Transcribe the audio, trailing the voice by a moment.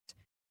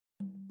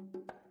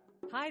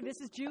Hi,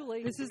 this is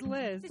Julie. This is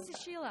Liz. This is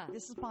Sheila.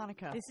 This is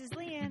Monica. This is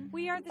Leanne.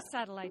 We are the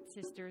Satellite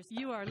Sisters.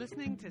 You are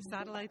listening to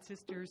Satellite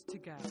Sisters to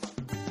Go.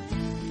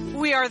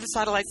 We are the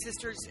Satellite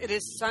Sisters. It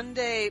is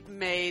Sunday,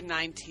 May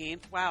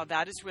 19th. Wow,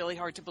 that is really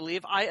hard to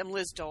believe. I am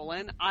Liz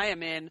Dolan. I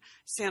am in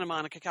Santa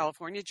Monica,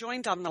 California,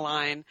 joined on the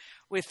line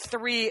with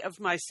three of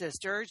my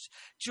sisters,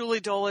 Julie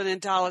Dolan in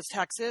Dallas,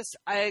 Texas.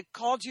 I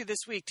called you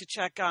this week to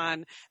check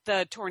on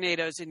the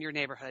tornadoes in your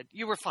neighborhood.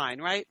 You were fine,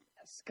 right?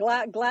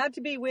 Glad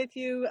to be with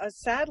you.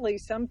 Sadly,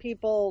 some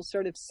people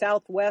sort of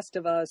southwest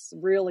of us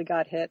really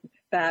got hit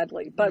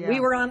badly, but we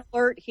were on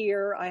alert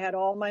here. I had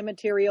all my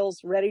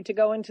materials ready to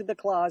go into the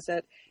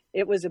closet.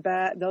 It was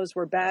those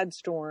were bad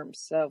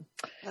storms. So,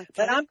 okay.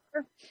 But I'm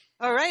here.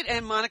 All right.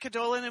 And Monica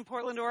Dolan in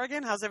Portland,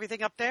 Oregon. How's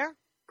everything up there?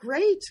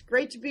 Great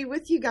to be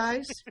with you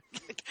guys.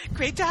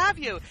 Great to have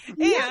you.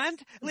 Yes. And,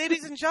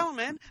 ladies and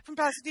gentlemen, from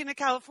Pasadena,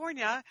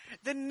 California,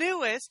 the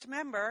newest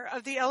member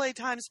of the LA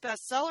Times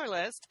bestseller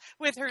list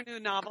with her new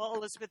novel,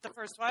 Elizabeth the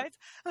First Wife.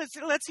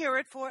 Let's hear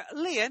it for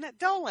Leanne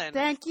Dolan.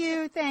 Thank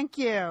you.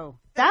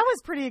 That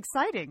was pretty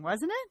exciting,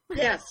 wasn't it?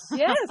 Yes.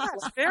 Yes.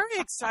 It's very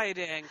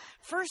exciting.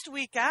 First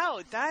week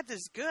out. That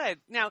is good.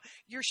 Now,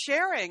 you're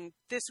sharing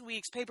this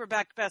week's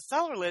paperback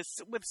bestseller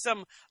list with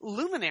some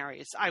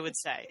luminaries, I would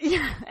say.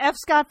 Yeah. F.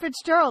 Scott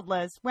Fitzgerald,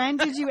 Liz. When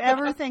did you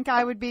ever think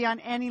I would be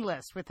on any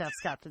list with F.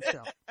 Scott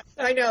Fitzgerald?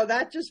 I know.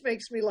 That just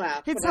makes me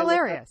laugh. It's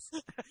hilarious.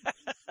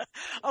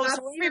 So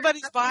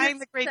everybody's buying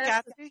The Great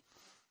Gatsby?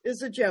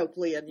 Is a joke,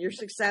 Leanne. Your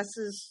success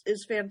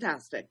is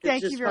fantastic.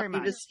 Thank it's you just very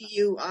funny much. to see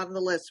you on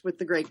the list with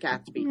The Great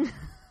Gatsby.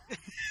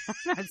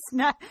 It's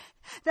not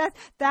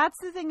that's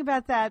the thing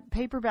about that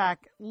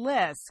paperback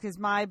list, because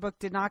my book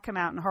did not come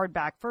out in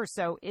hardback first,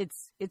 so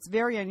it's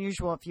very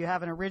unusual if you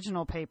have an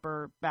original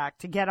paperback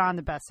to get on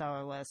the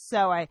bestseller list.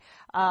 So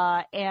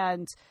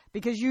and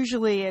because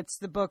usually it's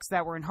the books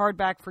that were in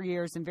hardback for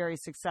years and very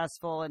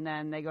successful, and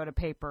then they go to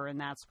paper and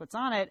that's what's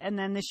on it. And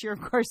then this year,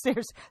 of course,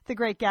 there's The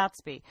Great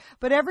Gatsby.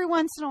 But every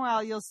once in a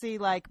while you'll see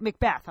like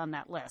Macbeth on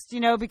that list,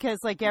 because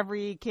like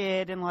every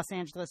kid in Los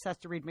Angeles has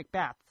to read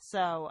Macbeth.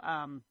 So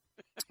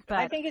but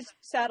I think it's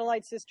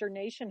Satellite Sister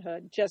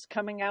Nationhood just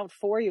coming out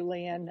for you,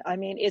 Leanne. I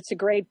mean, it's a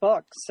great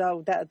book.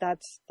 So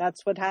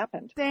that's what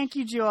happened. Thank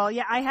you, Jewel.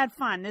 Yeah, I had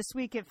fun. This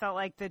week it felt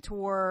like the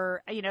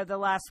tour, the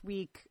last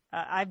week.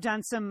 I've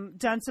done some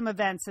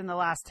events in the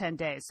last 10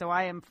 days, so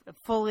I am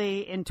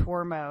fully in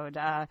tour mode.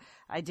 I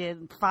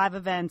did 5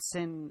 events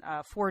in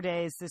 4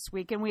 days this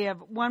week, and we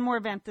have one more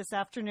event this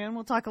afternoon.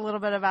 We'll talk a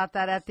little bit about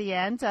that at the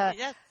end.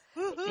 Yes.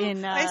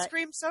 In Ice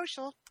Cream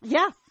Social.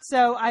 Yeah.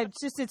 So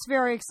it's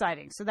very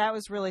exciting. So that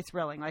was really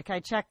thrilling. Like I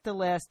checked the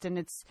list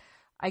and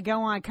I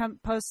go on,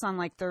 posts on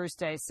like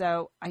Thursday.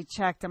 So I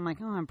checked, I'm like,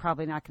 oh, I'm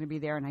probably not going to be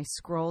there. And I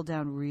scroll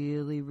down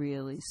really,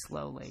 really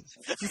slowly.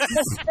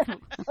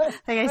 Like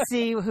I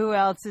see who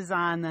else is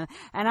on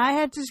and I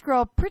had to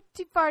scroll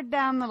pretty far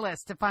down the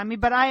list to find me,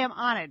 but I am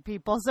on it,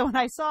 people. So when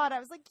I saw it, I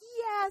was like,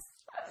 yes.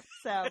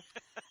 So,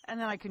 and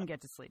then I couldn't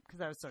get to sleep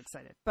because I was so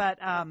excited. But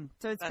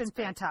so it's been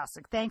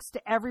fantastic. Thanks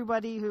to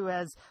everybody who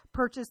has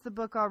purchased the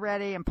book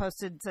already and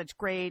posted such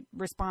great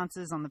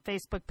responses on the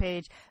Facebook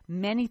page.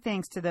 Many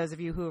thanks to those of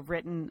you who have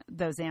written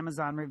those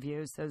Amazon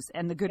reviews,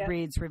 and the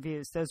Goodreads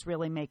reviews. Those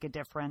really make a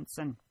difference.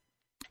 And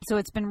so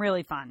it's been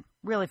really fun,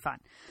 really fun.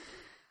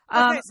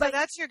 Okay, so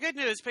that's your good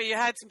news, but you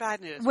had some bad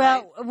news.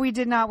 Well, right? We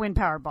did not win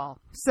Powerball.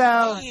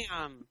 So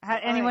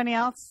anyone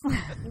else?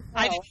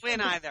 I didn't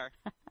win either.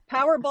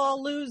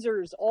 Powerball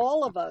losers,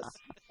 all of us.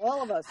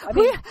 I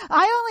mean,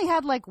 I only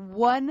had like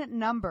one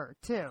number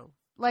too,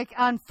 like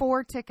on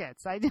 4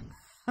 tickets.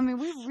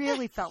 We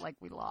really felt like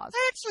we lost.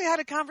 I actually had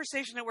a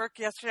conversation at work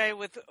yesterday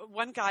with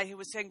one guy who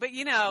was saying, but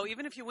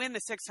even if you win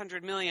the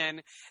 $600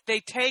 million, they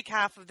take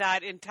half of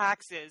that in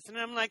taxes. And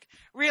I'm like,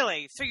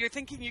 really? So you're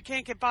thinking you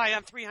can't get by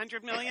on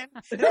 $300 million?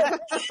 Is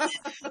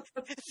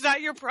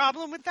that your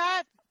problem with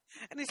that?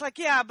 And he's like,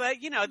 yeah, but,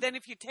 then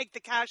if you take the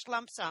cash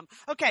lump sum,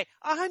 okay,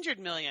 $100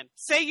 million.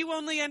 Say you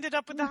only ended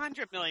up with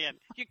 $100 million.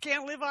 You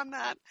can't live on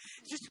that.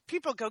 Just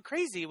people go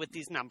crazy with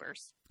these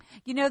numbers.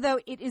 Though,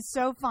 it is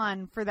so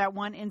fun for that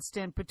one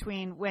instant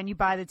between when you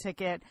buy the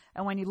ticket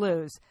and when you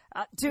lose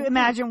to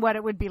imagine what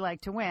it would be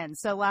like to win.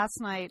 So last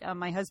night,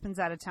 my husband's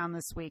out of town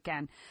this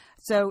weekend.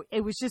 So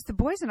it was just the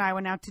boys and I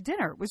went out to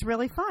dinner. It was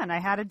really fun. I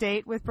had a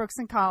date with Brooks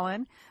and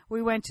Colin.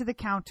 We went to the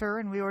counter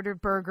and we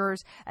ordered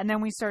burgers. And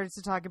then we started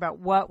to talk about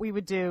what we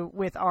would do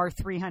with our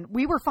 300.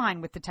 We were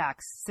fine with the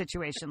tax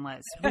situation,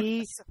 Liz.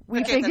 We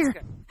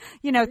figured,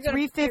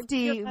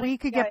 $350, we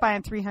could get by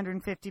on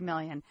 $350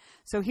 million.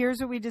 So here's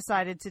what we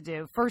decided to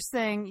do. First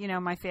thing,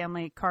 my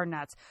family, car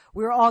nuts.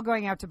 We were all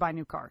going out to buy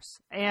new cars.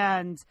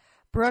 And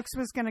Brooks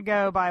was going to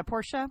go buy a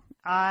Porsche.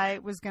 I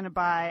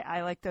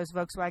like those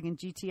Volkswagen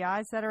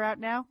GTIs that are out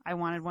now. I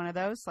wanted one of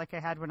those like I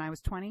had when I was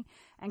 20.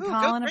 And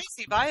Colin, go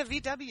crazy, buy a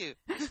VW.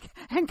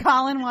 And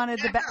Colin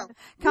wanted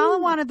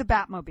Colin wanted the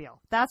Batmobile.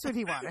 That's what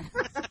he wanted.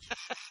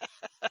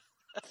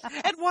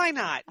 And why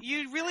not?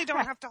 You really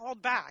don't have to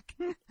hold back.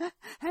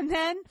 And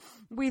then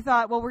we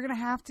thought, well, we're going to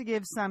have to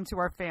give some to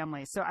our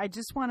family. So I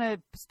just want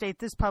to state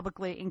this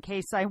publicly in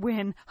case I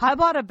win. I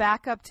bought a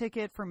backup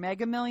ticket for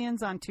Mega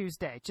Millions on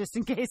Tuesday, just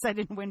in case I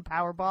didn't win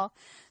Powerball.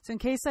 So in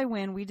case I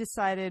win, we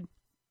decided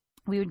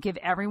we would give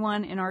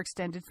everyone in our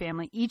extended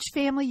family, each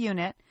family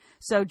unit.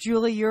 So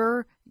Julie,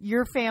 your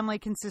family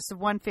consists of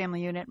one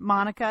family unit.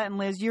 Monica and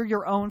Liz, you're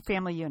your own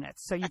family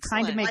units. So you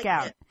kind of make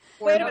out.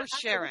 Wait, No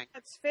sharing.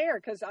 That's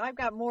fair because I've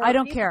got more. I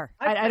don't care.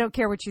 I don't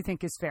care what you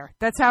think is fair.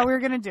 That's how we were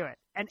going to do it.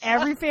 And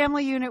every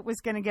family unit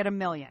was going to get $1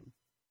 million.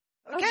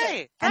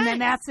 Okay. And then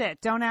that's it.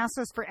 Don't ask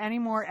us for any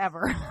more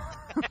ever.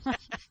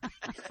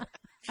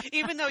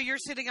 Even though you're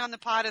sitting on the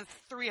pot of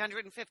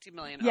 $350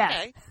 million.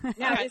 Yes. Okay.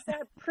 Now, is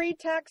that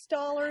pre-tax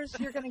dollars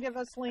you're going to give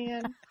us,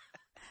 Leanne?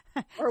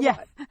 Or Yeah.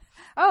 what?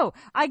 Oh,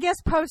 I guess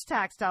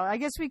post-tax dollar. I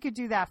guess we could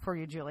do that for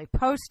you, Julie.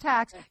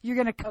 Post-tax, you're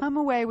going to come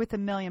away with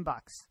 $1 million.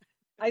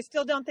 I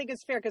still don't think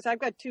it's fair because I've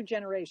got 2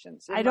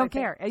 generations. I don't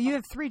care. You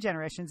have 3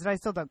 generations, and I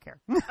still don't care.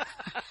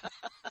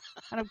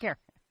 I don't care.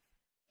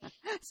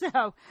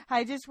 So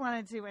I just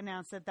wanted to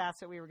announce that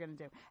that's what we were going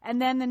to do.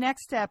 And then the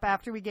next step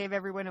after we gave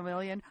everyone $1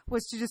 million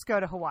was to just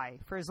go to Hawaii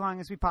for as long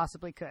as we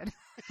possibly could.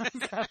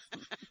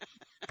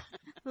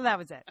 So that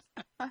was it.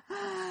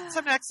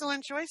 Some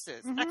excellent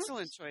choices. Mm-hmm.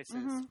 Excellent choices.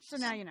 Mm-hmm. So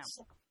now you know.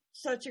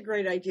 Such a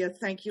great idea.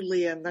 Thank you,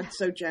 Leanne. That's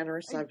so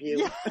generous of you.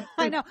 Yeah,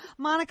 I know.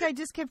 Monica, I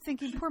just kept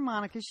thinking, poor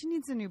Monica, she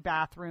needs a new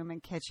bathroom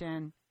and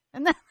kitchen.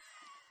 And then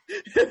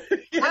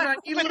Yeah,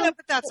 But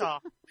that's all.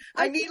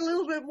 I need a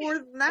little bit more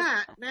than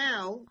that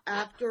now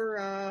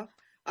after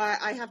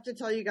I have to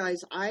tell you guys,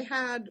 I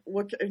had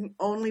what can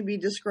only be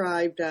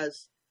described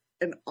as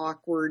an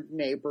awkward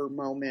neighbor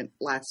moment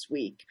last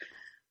week.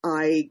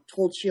 I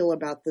told Sheila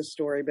about this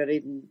story, but I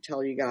didn't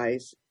tell you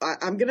guys.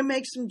 I'm going to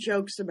make some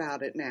jokes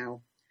about it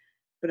now,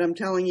 but I'm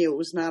telling you, it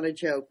was not a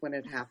joke when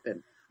it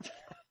happened.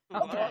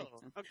 Okay.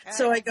 Okay.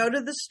 So I go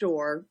to the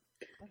store,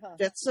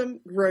 get some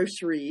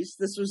groceries.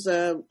 This was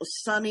a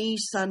sunny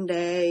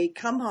Sunday.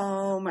 Come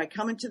home. I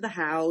come into the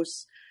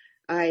house.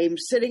 I'm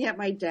sitting at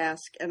my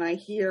desk and I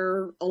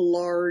hear a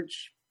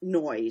large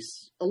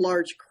noise, a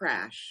large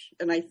crash.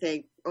 And I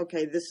think,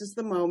 okay, this is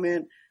the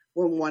moment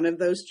when one of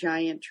those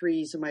giant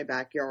trees in my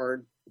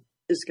backyard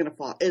is going to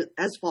fall. It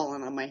has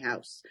fallen on my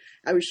house.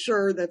 I was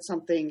sure that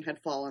something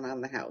had fallen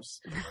on the house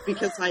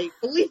because I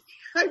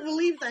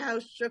believe the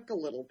house shook a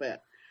little bit.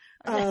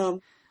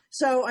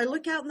 So I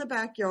look out in the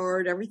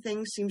backyard.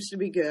 Everything seems to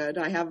be good.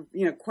 I have,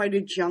 quite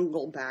a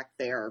jungle back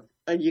there.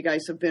 You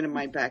guys have been in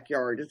my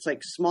backyard. It's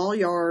like small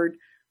yard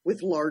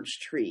with large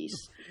trees.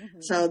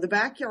 Mm-hmm. So the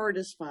backyard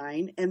is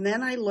fine. And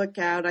then I look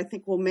out. I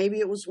think, well, maybe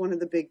it was one of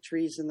the big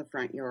trees in the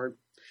front yard.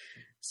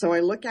 So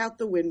I look out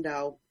the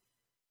window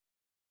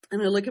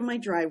and I look at my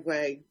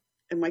driveway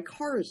and my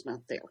car is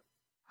not there.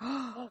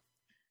 Oh.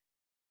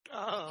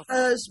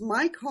 Because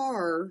my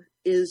car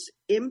is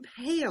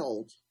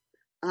impaled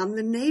on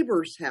the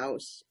neighbor's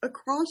house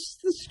across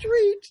the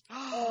street.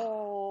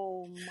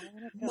 Oh,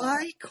 Monica.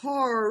 My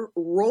car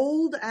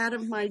rolled out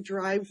of my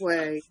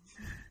driveway,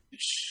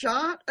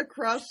 shot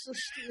across the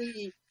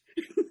street,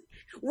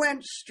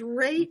 went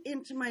straight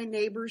into my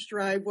neighbor's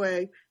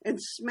driveway, and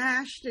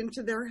smashed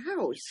into their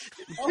house.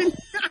 I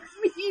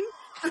mean,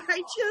 I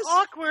just...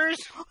 Awkward.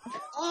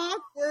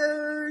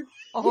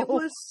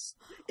 Oh.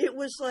 It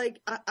was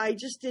like, I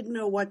just didn't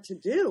know what to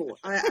do.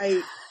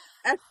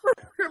 At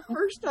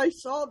first I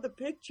saw the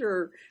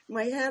picture in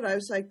my head. I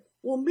was like,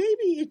 well,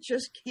 maybe it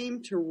just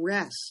came to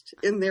rest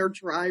in their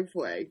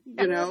driveway,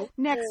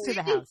 next to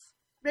the house.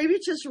 Maybe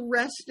just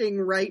resting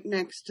right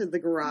next to the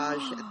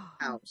garage at the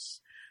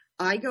house.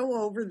 I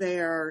go over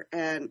there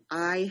and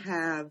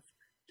I've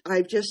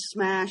just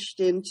smashed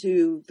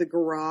into the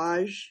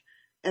garage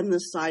and the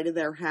side of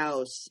their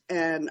house.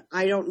 And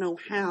I don't know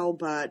how,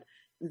 but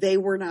they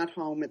were not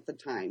home at the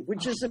time,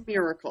 which is a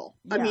miracle.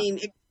 Yeah. I mean,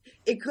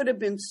 it could have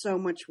been so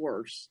much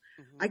worse.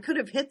 Mm-hmm. I could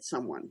have hit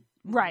someone.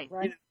 Right.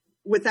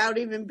 Without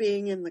even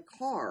being in the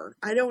car.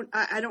 I don't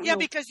know. Yeah,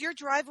 because your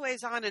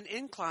driveway's on an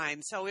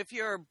incline. So if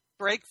your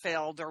brake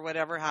failed or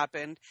whatever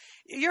happened,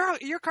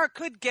 your car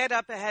could get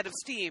up ahead of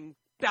steam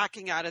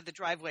backing out of the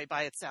driveway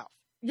by itself.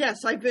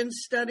 Yes, I've been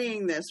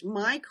studying this.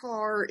 My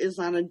car is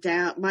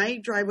my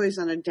driveway's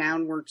on a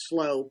downward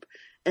slope,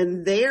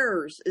 and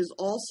theirs is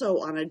also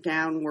on a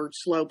downward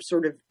slope,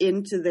 sort of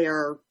into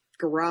their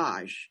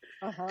garage.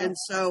 Uh-huh. And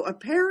so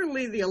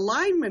apparently the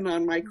alignment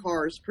on my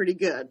car is pretty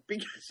good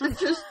because it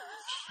just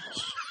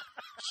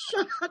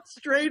shot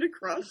straight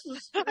across the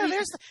street. Oh,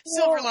 there's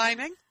silver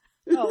lining.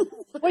 Oh.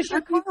 Was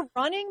your car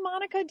running,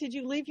 Monica? Did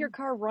you leave your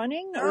car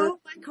running? No,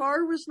 my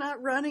car was not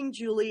running,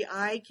 Julie.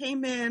 I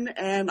came in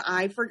and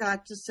I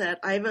forgot to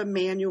I have a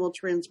manual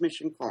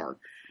transmission car,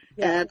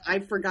 and I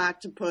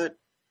forgot to put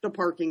the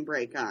parking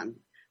brake on,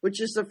 which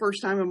is the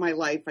first time in my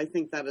life I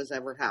think that has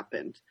ever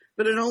happened.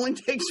 But it only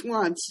takes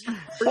once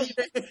for you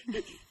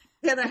to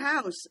hit a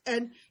house.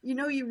 And,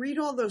 you read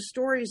all those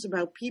stories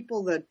about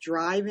people that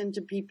drive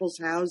into people's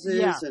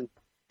houses and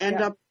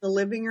end up in the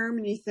living room,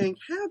 and you think,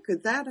 how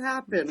could that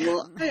happen?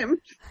 Well,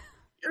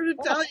 here to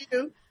tell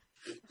you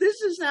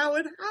this is how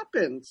it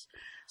happens.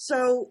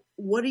 So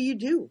what do you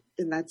do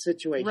in that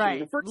situation?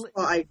 Right. First of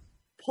all, I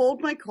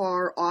pulled my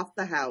car off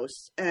the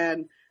house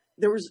and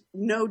there was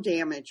no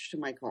damage to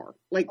my car.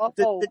 Like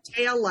the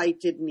tail light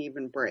didn't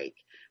even break.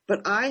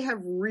 But I have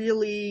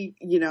really,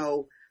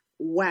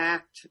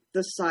 whacked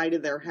the side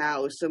of their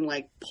house and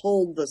like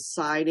pulled the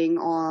siding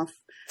off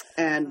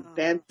and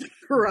bent the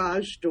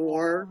garage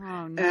door.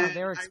 Oh no, and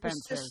they're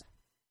expensive.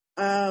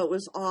 It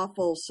was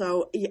awful.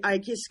 So I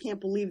just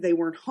can't believe they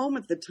weren't home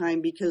at the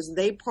time because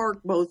they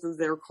parked both of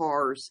their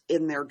cars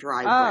in their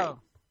driveway.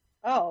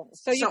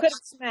 So you could have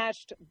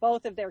smashed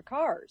both of their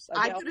cars.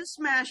 I could have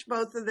smashed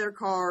both of their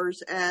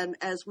cars. And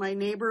as my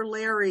neighbor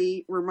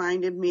Larry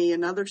reminded me,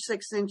 another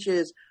 6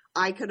 inches,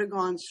 I could have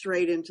gone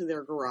straight into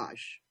their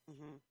garage.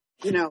 Mm-hmm.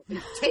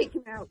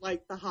 Taken out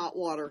like the hot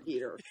water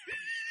heater.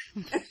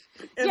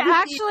 Yeah,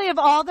 actually, of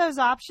all those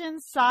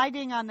options,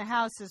 siding on the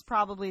house is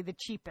probably the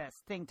cheapest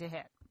thing to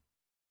hit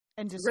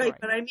and destroy. Right,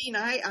 but I mean,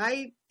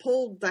 I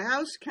pulled the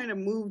house, kind of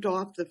moved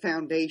off the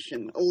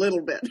foundation a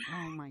little bit.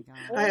 Oh my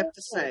God! I have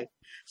to say.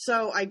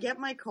 So I get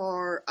my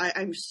car.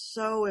 I'm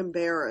so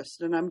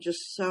embarrassed and I'm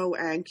just so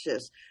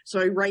anxious. So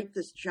I write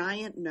this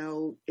giant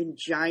note in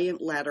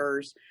giant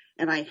letters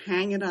and I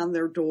hang it on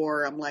their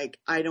door. I'm like,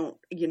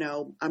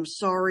 I'm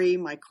sorry,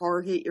 my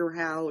car hit your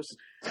house.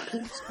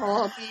 Please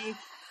call me.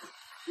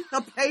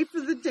 I'll pay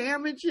for the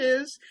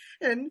damages.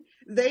 And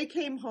they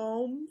came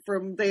home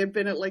they had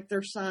been at like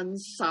their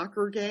son's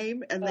soccer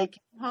game and they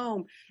came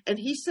home and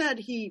he said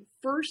he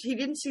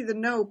didn't see the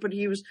note, but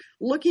he was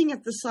looking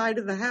at the side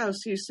of the house.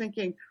 He was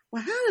thinking,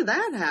 well, how did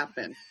that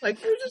happen?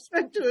 Like we just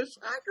went to a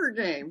soccer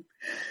game.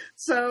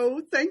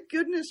 So thank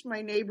goodness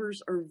my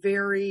neighbors are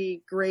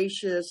very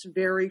gracious,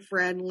 very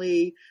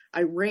friendly.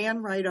 I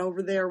ran right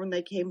over there when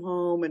they came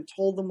home and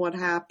told them what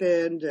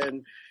happened.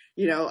 And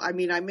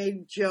I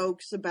made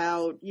jokes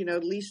about,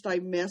 at least I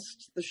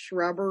missed the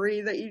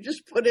shrubbery that you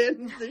just put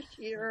in this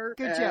year.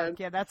 Good joke.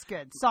 Yeah, that's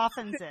good.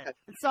 Softens it.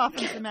 It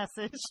softens the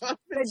message.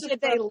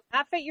 Did they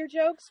laugh at your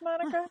jokes,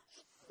 Monica?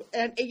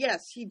 And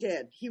yes, he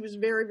did. He was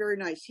very, very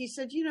nice. He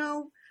said,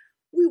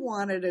 we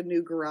wanted a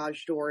new garage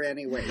door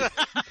anyway.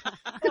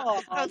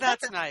 Oh,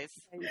 that's nice.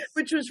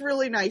 Which was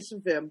really nice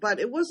of him. But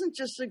it wasn't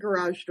just a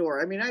garage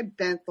door. I mean, I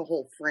bent the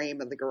whole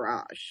frame of the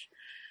garage.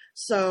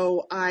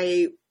 So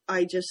I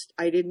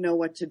didn't know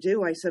what to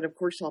do. I said, of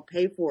course, I'll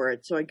pay for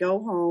it. So I go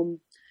home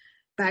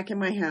back in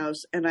my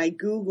house and I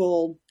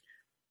Google,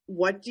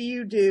 what do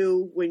you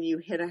do when you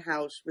hit a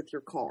house with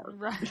your car?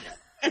 Right.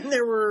 And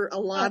there were a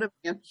lot of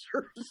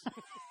answers.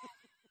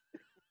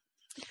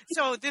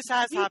 So this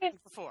has happened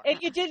before.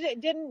 It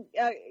didn't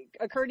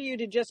occur to you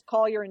to just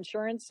call your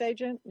insurance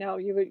agent? No,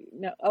 you would.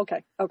 No.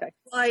 Okay.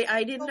 Well,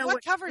 I didn't know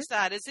what covers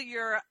that. Is it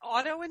your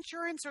auto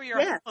insurance or your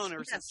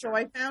homeowner's insurance? So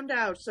I found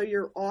out. So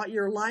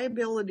your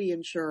liability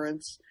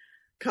insurance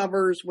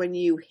covers when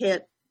you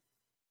hit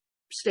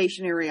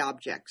stationary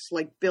objects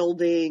like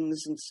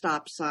buildings and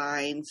stop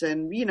signs,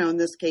 and in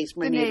this case,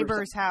 my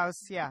neighbor's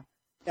house. Yeah.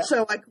 Yeah.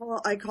 So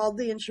I called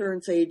the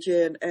insurance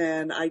agent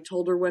and I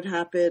told her what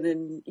happened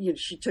and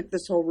she took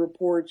this whole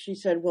report. She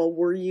said, well,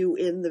 were you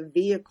in the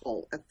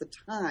vehicle at the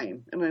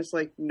time? And I was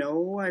like,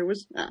 no, I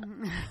was not.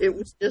 It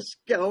was just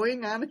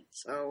going on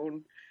its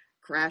own,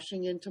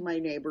 crashing into my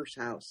neighbor's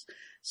house.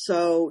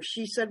 So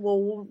she said, well,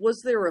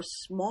 was there a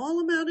small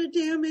amount of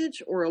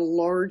damage or a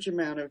large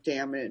amount of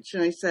damage?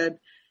 And I said,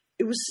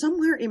 it was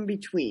somewhere in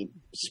between,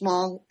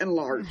 small and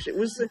large. It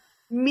was a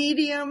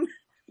medium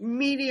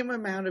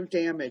amount of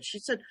damage. She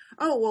said,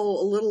 oh,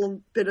 well, a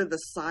little bit of the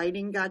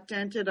siding got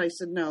dented. I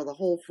said, no, the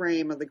whole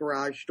frame of the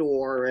garage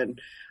door. And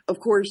of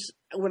course,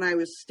 when I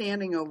was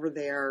standing over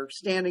there,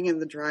 standing in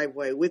the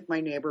driveway with my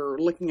neighbor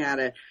looking at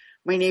it,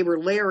 my neighbor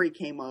Larry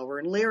came over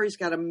and Larry's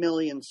got a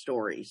million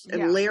stories.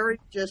 And Larry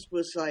just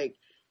was like,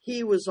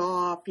 he was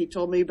off. He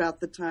told me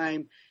about the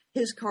time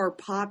his car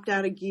popped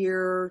out of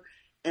gear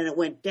and it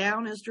went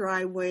down his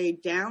driveway,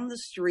 down the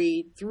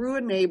street, through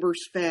a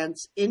neighbor's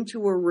fence,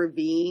 into a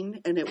ravine,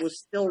 and it was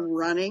still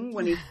running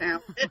when he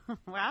found it.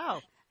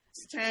 Wow.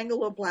 This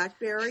tangle of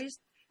blackberries.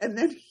 And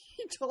then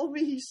he told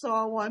me he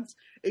saw once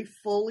a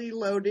fully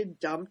loaded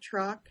dump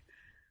truck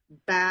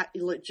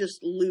just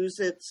lose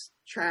its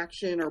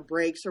traction or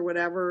brakes or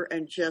whatever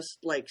and just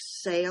like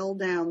sail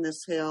down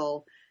this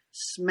hill,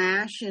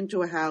 smash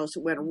into a house.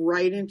 It went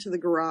right into the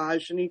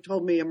garage. And he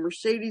told me a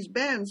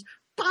Mercedes-Benz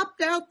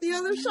popped out the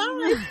other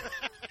side.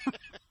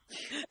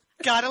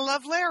 Gotta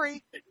love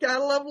Larry.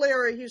 Gotta love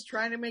Larry. He's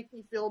trying to make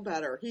me feel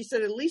better. He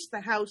said at least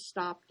the house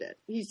stopped it.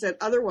 He said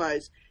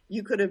otherwise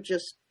you could have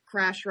just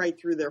crashed right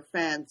through their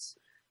fence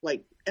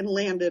and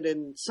landed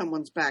in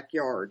someone's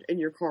backyard and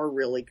your car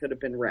really could have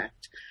been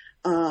wrecked.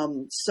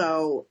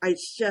 So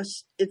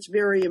it's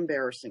very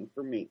embarrassing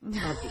for me,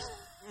 obviously.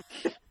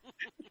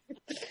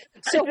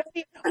 So what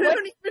did I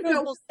don't even know.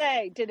 Google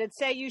say? Did it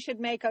say you should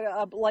make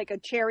a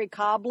cherry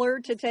cobbler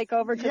to take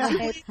over to the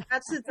neighbor?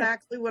 That's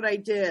exactly what I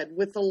did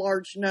with the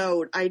large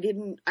note. I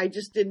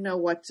just didn't know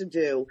what to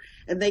do.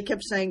 And they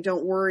kept saying,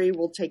 don't worry,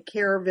 we'll take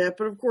care of it.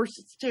 But of course,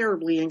 it's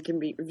terribly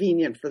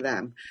inconvenient for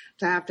them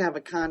to have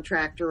a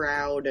contractor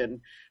out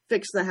and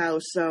fix the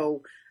house.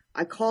 So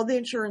I called the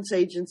insurance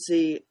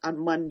agency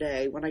on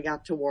Monday when I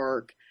got to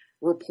work,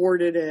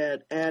 reported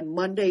it, and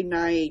Monday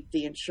night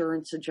the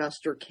insurance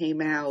adjuster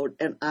came out,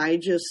 and I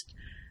just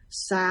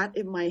sat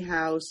in my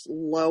house,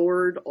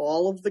 lowered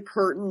all of the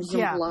curtains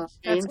and blinds.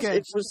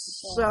 It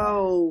was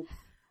so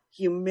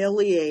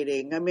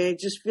humiliating. I mean, I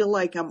just feel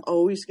like I'm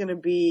always going to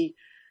be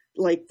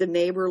like the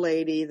neighbor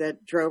lady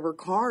that drove her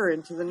car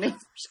into the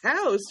neighbor's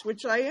house,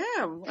 which I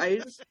am.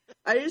 I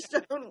just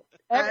don't.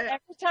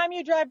 Every time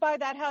you drive by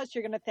that house,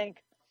 you're going to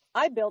think,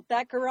 I built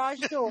that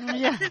garage door.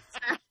 Yeah.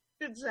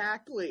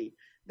 Exactly.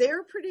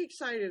 They're pretty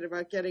excited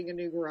about getting a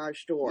new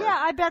garage door. Yeah,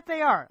 I bet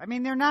they are. I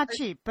mean, they're not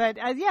cheap, but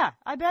I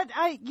bet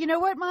you know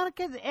what,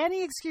 Monica,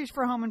 any excuse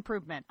for home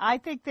improvement. I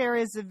think there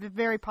is a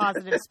very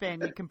positive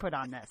spin you can put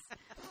on this.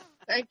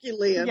 Thank you,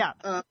 Leah.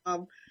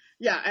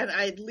 Yeah. And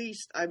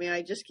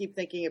I just keep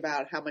thinking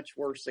about how much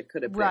worse it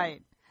could have been.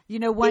 Right. You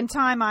know, one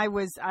time I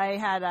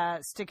had a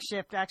stick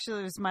shift.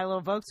 Actually, it was my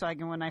little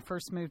Volkswagen when I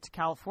first moved to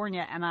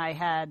California, and I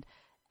had,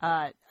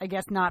 I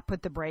guess, not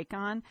put the brake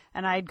on,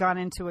 and I had gone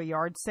into a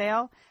yard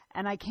sale,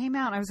 and I came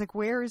out, and I was like,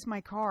 where is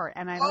my car?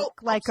 And I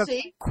looked like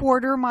a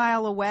quarter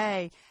mile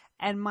away,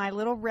 and my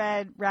little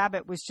red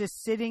rabbit was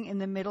just sitting in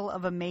the middle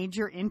of a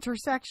major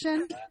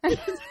intersection.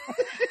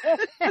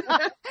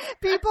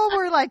 People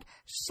were like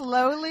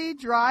slowly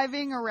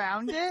driving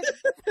around it.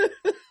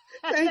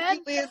 I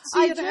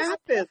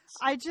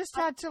just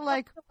had to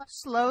like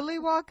slowly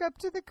walk up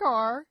to the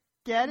car,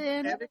 get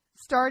in,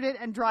 start it,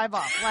 and drive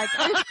off. Like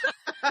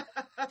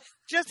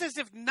just as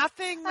if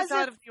nothing was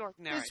out of the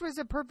ordinary. This was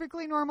a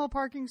perfectly normal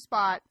parking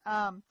spot.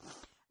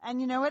 And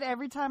you know what?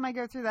 Every time I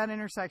go through that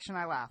intersection,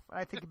 I laugh.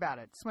 I think about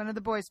it. It's one of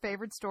the boys'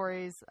 favorite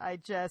stories.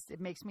 It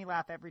makes me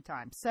laugh every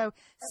time. So,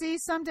 see,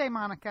 someday,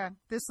 Monica,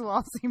 this will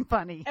all seem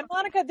funny. And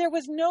Monica, there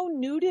was no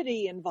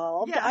nudity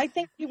involved. Yeah. I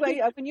think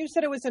when you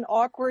said it was an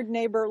awkward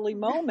neighborly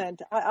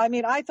moment,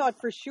 I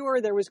thought for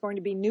sure there was going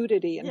to be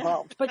nudity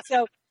involved. Yeah. But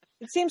so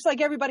it seems like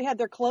everybody had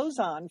their clothes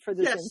on for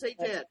this. Yes, they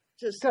did.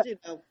 Just,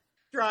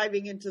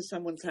 driving into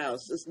someone's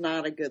house is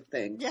not a good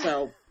thing.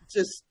 Yeah.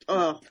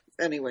 So,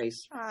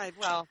 anyways. All right,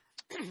 well.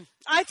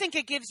 I think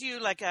it gives you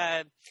like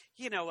a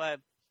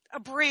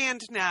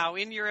brand now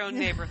in your own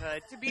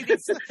neighborhood to be the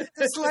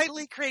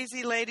slightly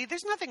crazy lady.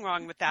 There's nothing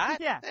wrong with that.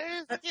 Yeah.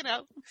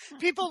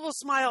 People will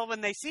smile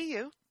when they see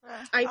you.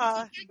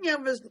 I'm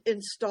thinking of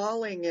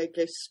installing a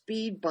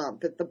speed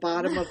bump at the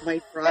bottom of my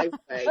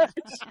driveway.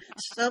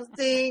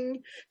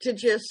 Something to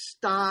just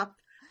stop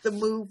the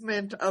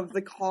movement of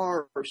the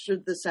car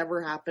should this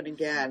ever happen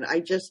again. I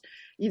just,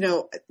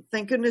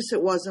 thank goodness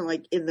it wasn't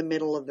like in the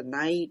middle of the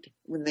night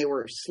when they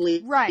were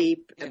asleep. Right.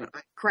 And I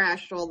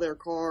crashed all their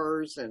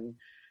cars and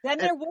then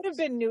there would have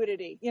been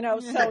nudity,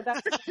 so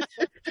that's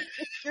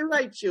You're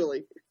right,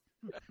 Julie.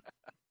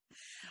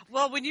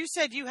 Well, when you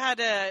said you had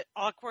an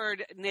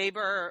awkward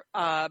neighbor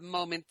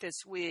moment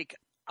this week,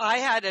 I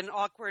had an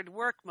awkward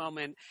work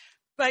moment.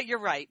 But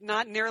you're right,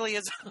 not nearly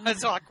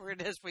as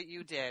awkward as what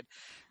you did.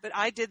 But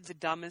I did the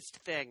dumbest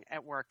thing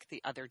at work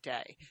the other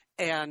day.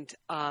 And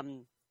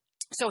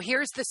so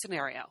here's the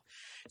scenario.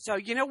 So,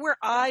 where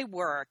I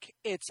work,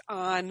 it's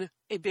on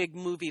a big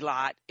movie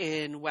lot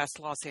in West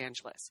Los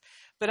Angeles.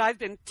 But I've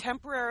been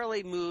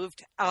temporarily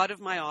moved out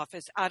of my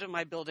office, out of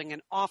my building,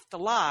 and off the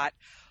lot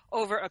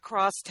over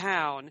across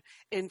town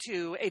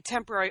into a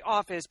temporary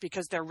office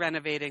because they're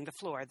renovating the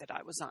floor that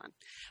I was on.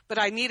 But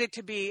I needed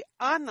to be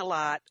on the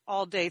lot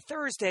all day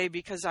Thursday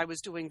because I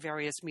was doing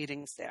various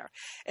meetings there.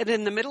 And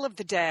in the middle of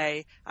the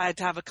day, I had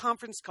to have a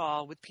conference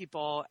call with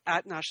people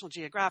at National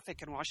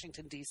Geographic in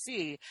Washington,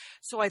 D.C.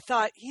 So I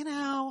thought,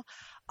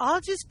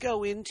 I'll just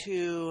go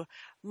into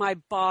my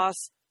boss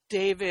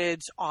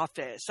David's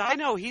office. I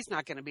know he's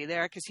not going to be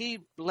there because he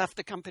left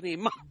the company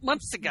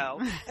months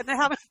ago, and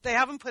they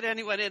haven't put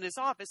anyone in his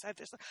office. I'll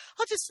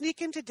just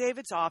sneak into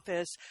David's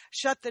office,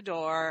 shut the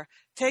door,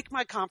 take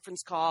my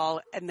conference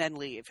call, and then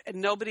leave, and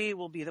nobody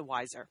will be the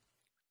wiser.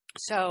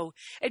 So,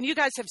 and you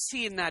guys have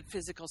seen that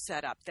physical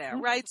setup there,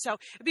 right? So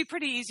it'd be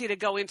pretty easy to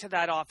go into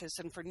that office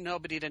and for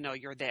nobody to know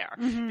you're there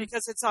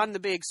because it's on the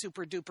big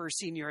super duper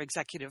senior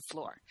executive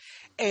floor.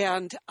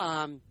 And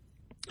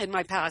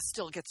my past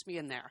still gets me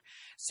in there.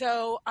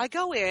 So I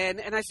go in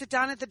and I sit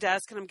down at the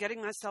desk and I'm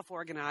getting myself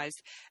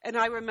organized. And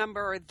I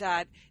remember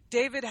that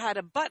David had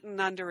a button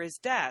under his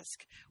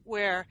desk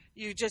where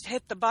you just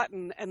hit the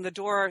button and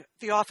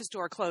the office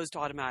door closed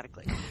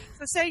automatically.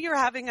 So say you're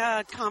having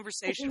a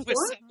conversation with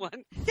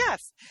someone. Yes,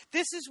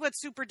 this is what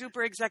super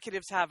duper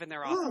executives have in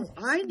their office.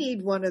 Oh, I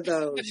need one of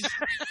those.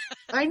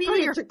 I need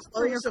it to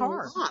close and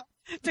lock.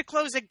 to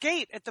close a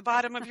gate at the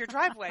bottom of your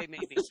driveway,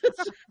 maybe.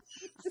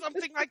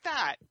 Something like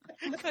that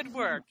could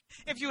work.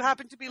 If you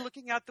happen to be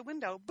looking out the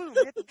window, boom,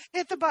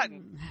 hit the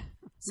button.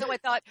 So I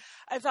thought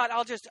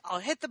I'll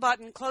hit the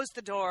button, close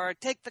the door,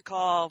 take the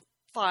call,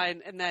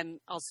 fine, and then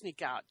I'll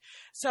sneak out.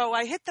 So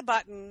I hit the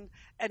button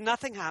and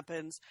nothing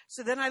happens.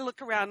 So then I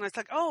look around and I was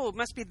like, oh, it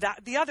must be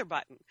the other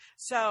button.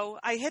 So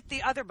I hit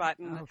the other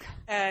button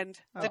and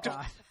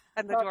the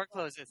door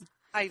closes.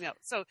 I know.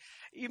 So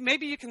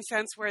maybe you can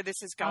sense where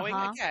this is going.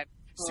 Again,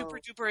 super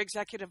duper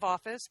executive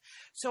office.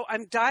 So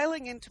I'm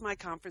dialing into my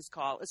conference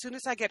call. As soon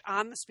as I get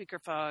on the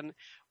speakerphone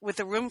with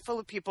a room full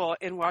of people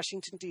in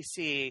Washington,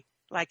 D.C.,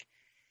 like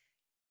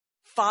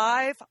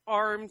 5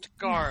 armed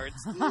guards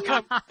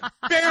come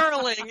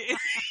barreling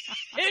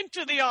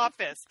into the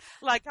office.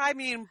 Like, I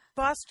mean,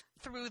 bust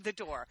through the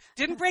door.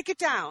 Didn't break it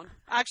down.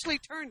 Actually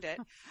turned it.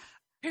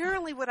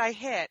 Apparently what I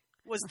hit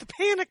was the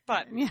panic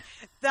button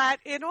that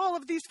in all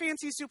of these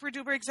fancy super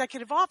duper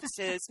executive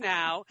offices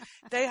now,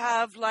 they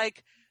have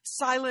like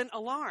silent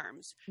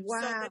alarms. Wow.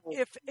 So that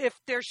if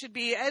there should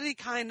be any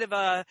kind of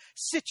a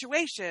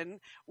situation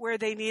where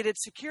they needed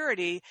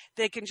security,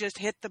 they can just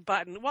hit the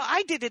button. Well,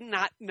 I did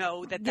not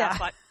know that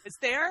button was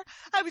there.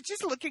 I was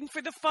just looking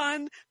for the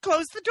fun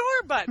close the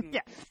door button.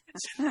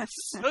 Yeah.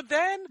 So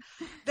then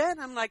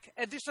I'm like,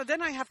 so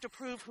then I have to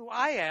prove who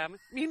I am.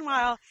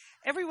 Meanwhile,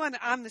 everyone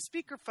on the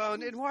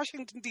speakerphone in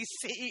Washington,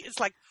 D.C. is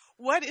like,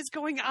 what is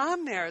going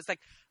on there? It's like,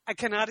 I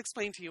cannot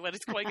explain to you what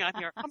is going on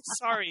here. I'm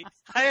sorry.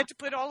 I had to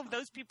put all of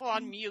those people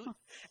on mute.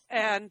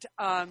 And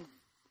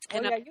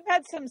you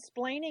had some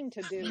splaining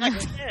to do. I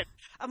did.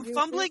 I'm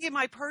fumbling in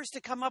my purse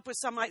to come up with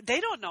they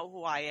don't know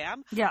who I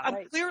am. Yeah.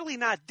 I'm clearly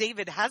not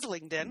David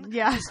Haslingden.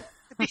 Yeah.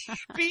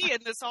 Be in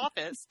this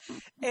office.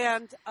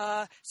 And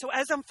so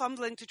as I'm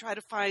fumbling to try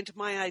to find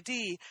my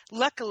ID,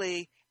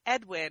 luckily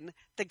Edwin,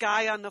 the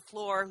guy on the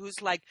floor who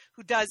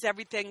does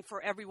everything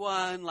for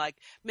everyone, like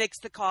makes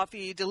the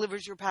coffee,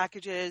 delivers your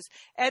packages.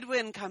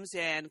 Edwin comes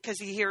in because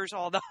he hears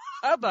all the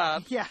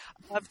hubbub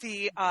of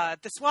the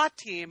SWAT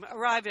team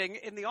arriving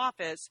in the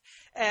office.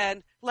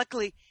 And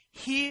luckily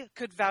he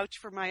could vouch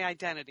for my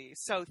identity.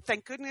 So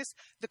thank goodness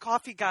the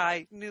coffee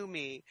guy knew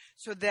me.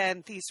 So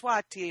then the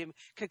SWAT team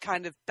could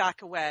kind of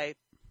back away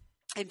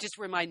and just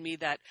remind me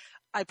that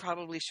I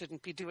probably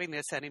shouldn't be doing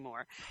this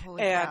anymore.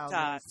 Holy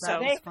cow, so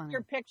they have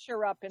your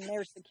picture up in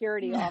their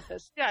security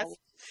office. Yes.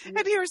 And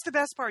here's the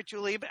best part,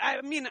 Julie. But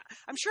I mean,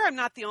 I'm sure I'm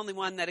not the only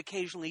one that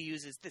occasionally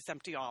uses this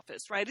empty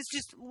office, right? It's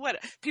just what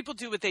people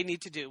do what they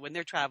need to do when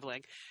they're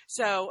traveling.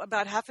 So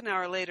about half an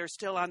hour later,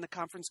 still on the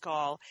conference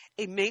call,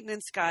 a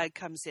maintenance guy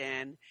comes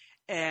in.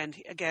 And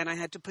again, I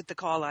had to put the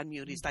call on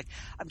mute. He's like,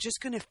 I'm just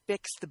going to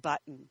fix the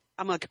button.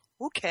 I'm like,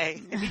 okay.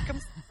 And he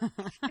comes,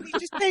 and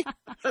he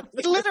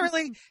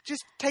literally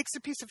just takes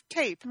a piece of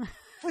tape,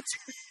 puts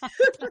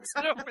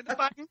it over the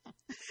button,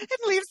 and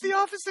leaves the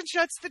office and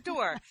shuts the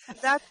door.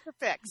 That's the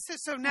fix.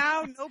 So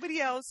now nobody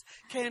else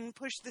can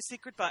push the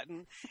secret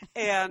button.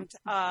 And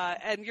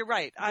you're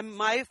right.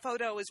 My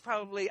photo is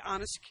probably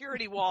on a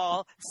security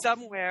wall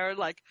somewhere,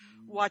 like,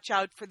 watch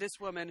out for this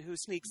woman who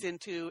sneaks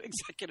into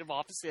executive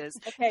offices.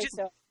 Okay,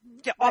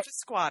 office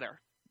squatter.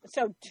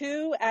 So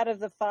 2 out of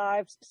the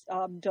 5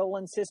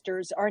 Dolan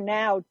sisters are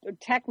now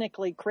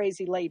technically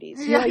crazy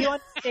ladies. You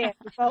understand?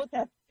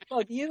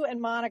 Both you and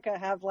Monica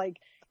have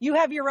you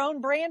have your own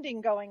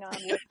branding going on.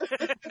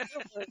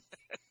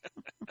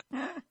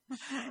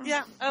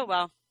 Yeah. Oh,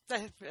 well.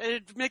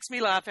 It makes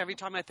me laugh every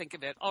time I think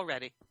of it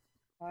already.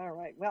 All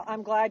right. Well,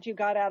 I'm glad you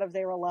got out of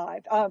there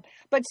alive.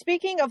 But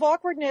speaking of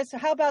awkwardness,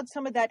 how about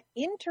some of that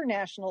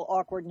international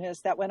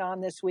awkwardness that went on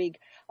this week?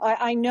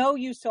 I know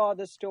you saw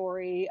the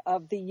story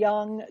of the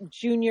young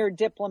junior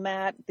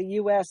diplomat, the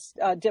U.S.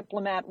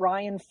 Diplomat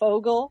Ryan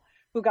Fogel,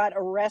 who got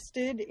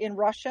arrested in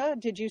Russia.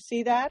 Did you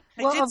see that?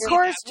 Well, of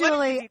course,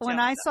 Julie, when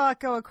I saw it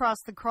go across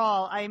the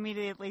crawl, I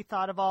immediately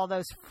thought of all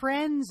those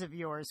friends of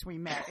yours we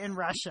met in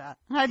Russia.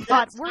 I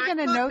thought, we're going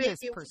to know this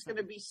person. It was going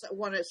to be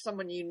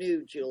someone you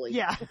knew, Julie.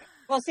 Yeah.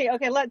 Well, see,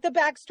 okay, the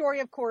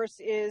backstory, of course,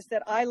 is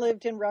that I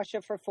lived in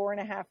Russia for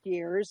 4.5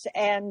 years,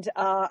 and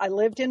I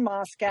lived in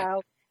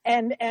Moscow.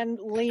 And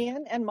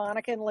Leanne and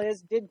Monica and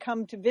Liz did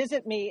come to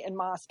visit me in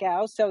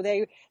Moscow, so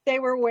they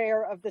were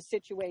aware of the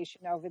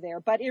situation over there.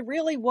 But it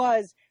really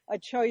was a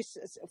choice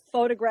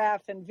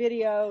photograph and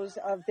videos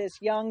of this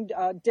young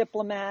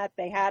diplomat.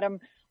 They had him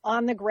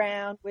on the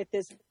ground with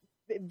this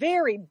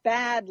very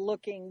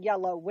bad-looking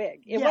yellow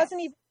wig. It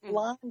wasn't even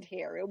blonde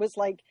hair. It was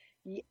like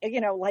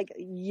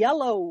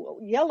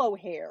yellow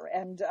hair.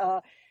 And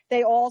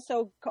they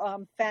also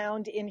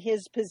found in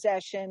his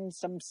possession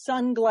some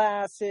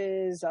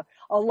sunglasses,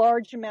 a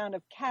large amount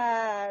of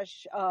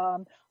cash, a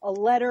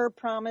letter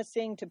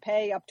promising to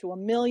pay up to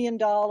 $1 million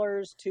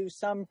to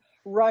some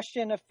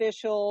Russian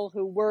official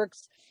who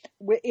works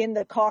in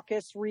the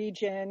Caucasus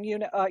region.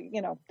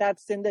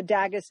 That's in the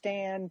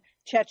Dagestan,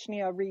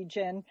 Chechnya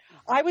region.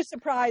 I was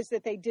surprised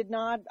that they did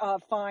not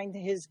find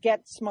his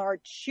Get Smart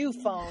shoe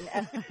phone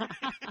and the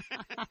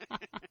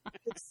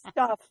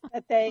stuff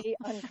that they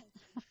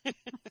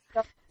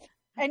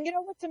And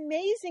what's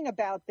amazing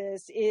about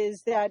this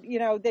is that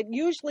that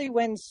usually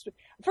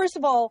first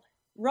of all,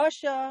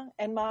 Russia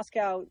and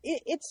Moscow,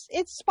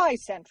 it's spy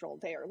central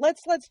there.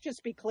 Let's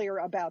just be clear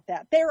about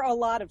that. There are a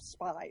lot of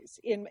spies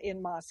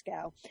in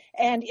Moscow,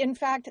 and in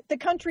fact, the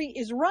country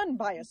is run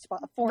by a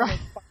former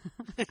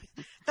spy.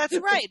 That's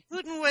right.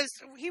 Putin was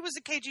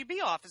a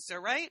KGB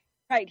officer, right?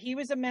 Right. He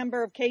was a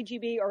member of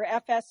KGB or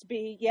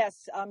FSB,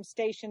 yes,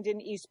 stationed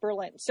in East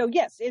Berlin. So,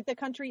 yes, the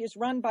country is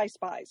run by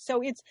spies.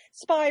 So it's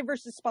spy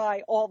versus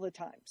spy all the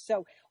time.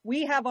 So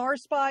we have our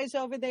spies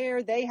over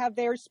there. They have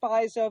their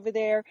spies over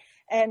there.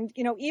 And,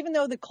 even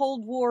though the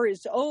Cold War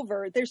is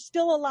over, there's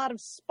still a lot of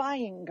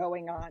spying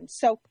going on.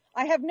 So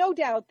I have no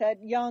doubt that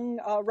young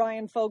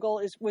Ryan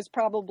Fogel was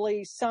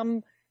probably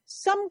some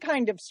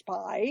kind of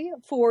spy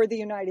for the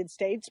United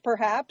States,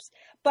 perhaps,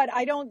 but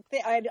I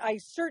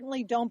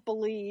certainly don't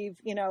believe,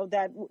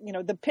 that,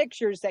 the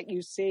pictures that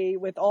you see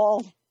with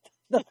all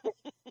the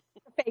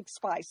fake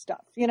spy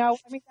stuff, that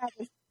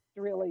was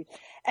really,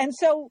 and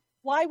so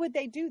why would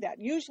they do that?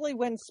 Usually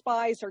when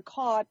spies are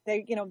caught,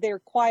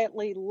 they're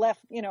quietly left,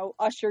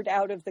 ushered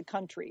out of the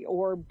country,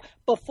 or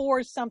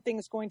before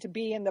something's going to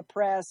be in the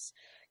press.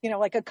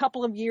 Like a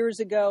couple of years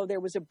ago, there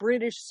was a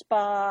British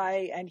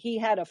spy and he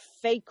had a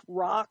fake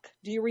rock.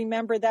 Do you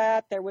remember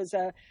that? There was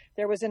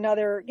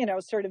another,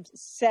 sort of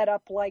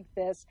setup like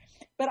this.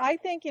 But I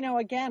think,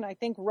 again, I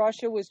think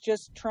Russia was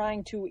just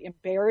trying to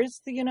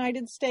embarrass the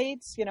United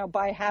States,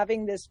 by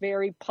having this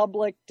very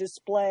public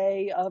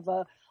display of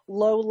a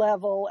low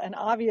level and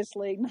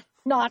obviously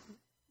not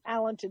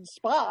talented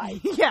spy.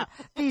 Yeah,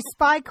 the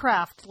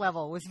spycraft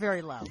level was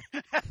very low.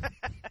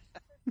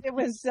 It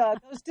was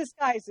those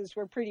disguises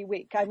were pretty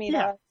weak. I mean,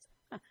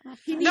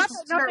 he needs to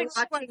start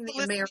nothing watching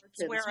the Americans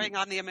swearing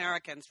on the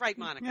Americans, right,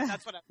 Monica?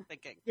 That's what I'm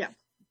thinking.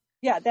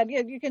 Yeah, that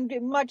you can be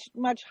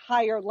much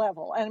higher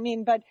level. I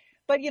mean, but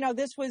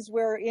this was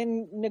we're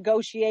in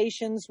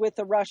negotiations with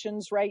the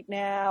Russians right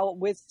now,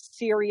 with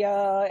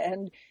Syria,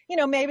 and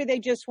maybe they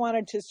just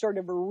wanted to sort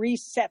of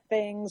reset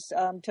things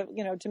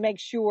to make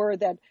sure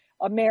that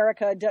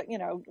America,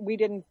 we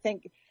didn't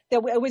think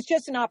that it was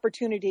just an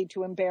opportunity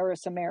to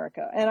embarrass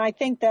America. And I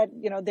think that,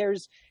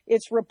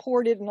 it's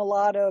reported in a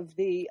lot of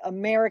the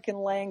American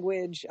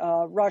language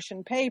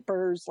Russian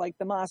papers like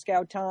the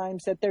Moscow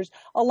Times that there's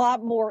a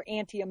lot more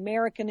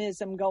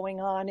anti-Americanism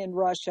going on in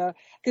Russia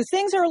because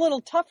things are a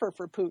little tougher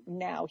for Putin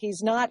now.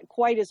 He's not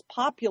quite as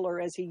popular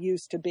as he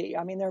used to be.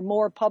 I mean, there are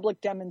more public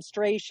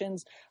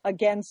demonstrations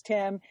against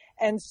him.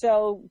 And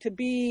so to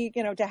feed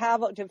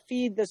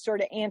the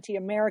sort of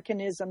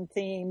anti-Americanism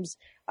themes,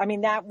 I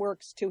mean, that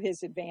works to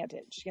his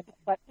advantage.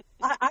 But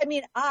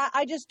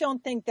I just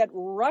don't think that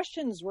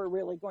Russians were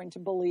really going to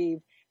believe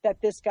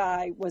that this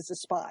guy was a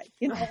spy.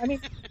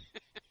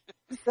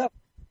 So,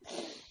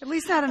 at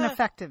least not an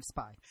effective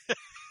spy.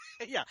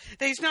 Yeah,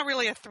 he's not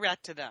really a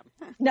threat to them.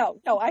 No,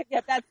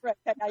 that's right.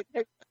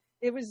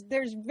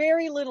 There's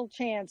very little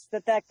chance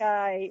that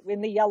guy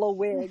in the yellow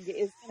wig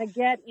is going to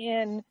get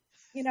in.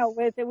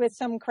 With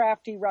some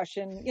crafty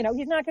Russian,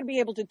 he's not going to be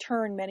able to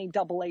turn many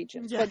double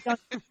agents. Yeah. But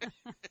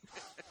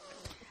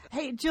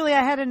hey, Julie,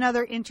 I had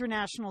another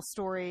international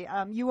story.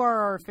 You are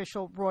our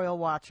official royal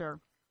watcher.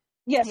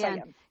 Yes,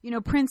 and, I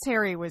am. Prince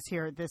Harry was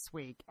here this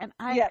week, and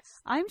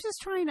I'm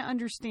just trying to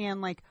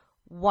understand,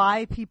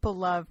 why people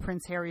love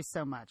Prince Harry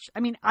so much.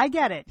 I mean, I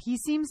get it. He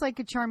seems like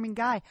a charming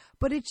guy,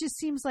 but it just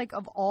seems like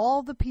of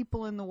all the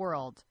people in the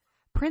world,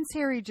 Prince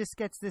Harry just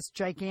gets this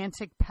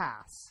gigantic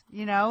pass,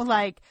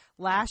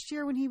 last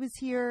year when he was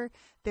here,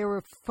 there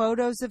were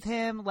photos of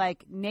him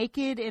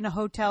naked in a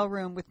hotel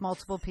room with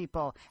multiple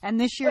people. And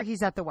this year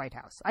he's at the White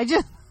House. I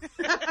just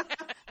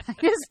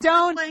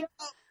don't.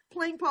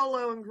 Playing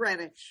polo in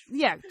Greenwich.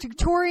 Yeah,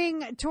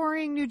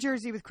 touring New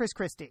Jersey with Chris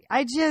Christie.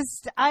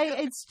 It's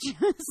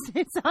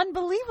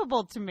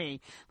unbelievable to me.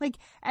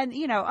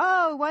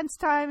 Once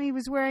time he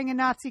was wearing a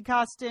Nazi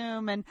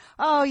costume, and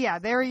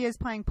there he is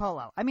playing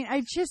polo. I mean,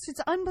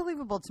 it's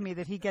unbelievable to me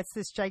that he gets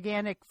this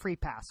gigantic free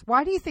pass.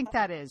 Why do you think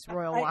that is,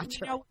 Royal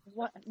Watcher?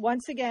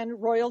 Once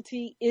again,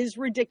 royalty is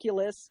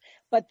ridiculous,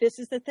 but this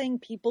is the thing,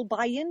 people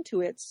buy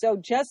into it. So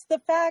just the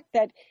fact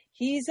that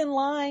he's in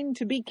line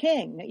to be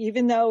king,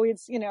 even though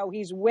it's,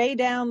 he's way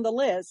down the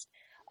list.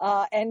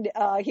 And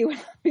he would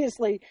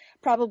obviously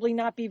probably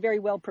not be very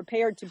well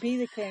prepared to be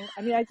the king.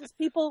 I mean,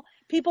 people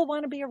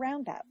want to be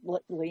around that,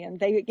 Lian.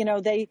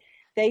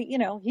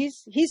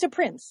 He's a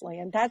prince,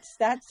 Lian. That's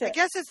it. I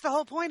guess it's the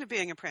whole point of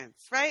being a prince,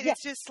 right? Yeah.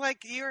 It's just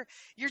like you're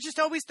just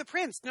always the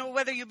prince. No,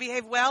 whether you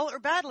behave well or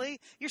badly,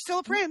 you're still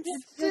a prince.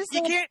 You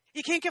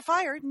can't get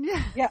fired.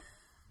 Yeah.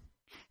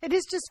 It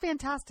is just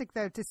fantastic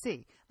though to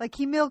see.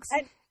 He milks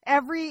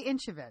every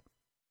inch of it.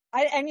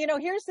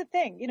 Here's the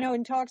thing,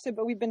 in talks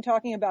about, we've been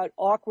talking about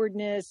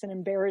awkwardness and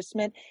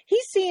embarrassment. He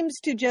seems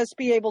to just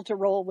be able to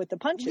roll with the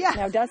punches.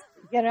 Yeah.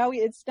 Now,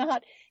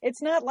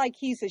 it's not like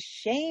he's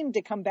ashamed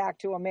to come back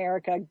to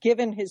America,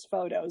 given his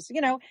photos.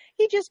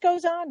 He just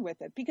goes on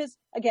with it because,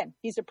 again,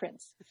 he's a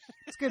prince.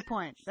 That's a good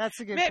point. That's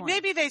a good point.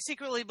 Maybe they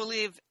secretly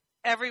believe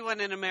everyone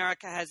in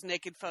America has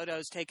naked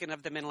photos taken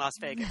of them in Las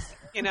Vegas.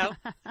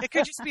 It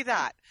could just be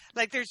that.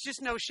 Like, there's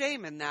just no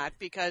shame in that,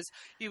 because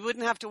you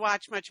wouldn't have to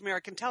watch much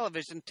American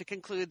television to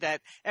conclude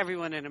that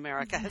everyone in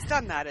America has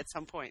done that at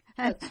some point.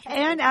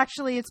 And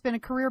actually, it's been a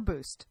career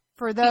boost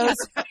for those.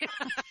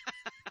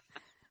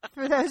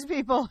 For those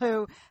people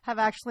who have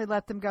actually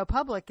let them go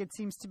public, it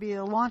seems to be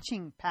a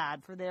launching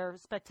pad for their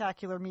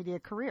spectacular media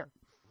career.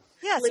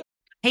 Yes.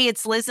 Hey,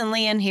 it's Liz and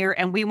Leanne here,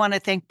 and we want to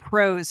thank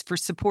Pros for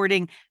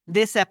supporting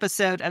this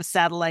episode of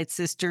Satellite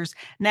Sisters.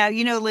 Now,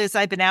 Liz,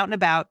 I've been out and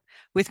about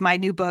with my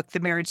new book,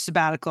 The Marriage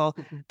Sabbatical.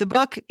 The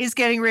book is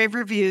getting rave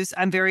reviews.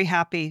 I'm very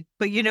happy.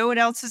 But you know what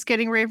else is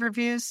getting rave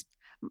reviews?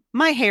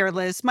 My hair,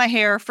 Liz. My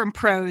hair from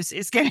Pros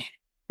is getting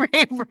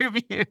rave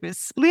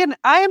reviews. Leanne,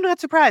 I am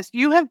not surprised.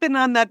 You have been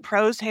on that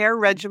Pros hair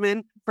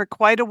regimen for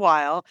quite a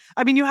while.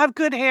 I mean, you have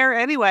good hair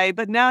anyway,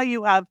 but now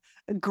you have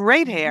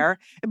great hair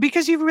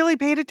because you've really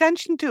paid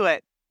attention to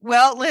it.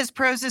 Well, Liz,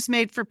 Pros is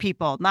made for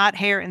people, not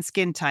hair and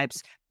skin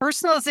types.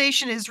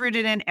 Personalization is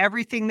rooted in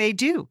everything they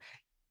do,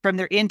 from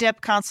their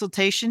in-depth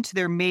consultation to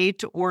their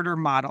made-to-order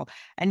model.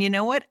 And you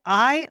know what?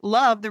 I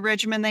love the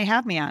regimen they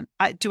have me on.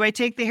 Do I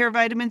take the hair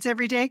vitamins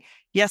every day?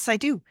 Yes, I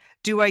do.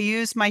 Do I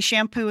use my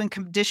shampoo and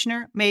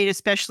conditioner made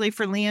especially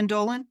for Leanne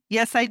Dolan?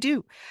 Yes, I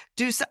do.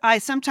 Do I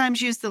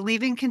sometimes use the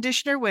leave-in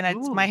conditioner when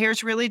my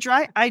hair's really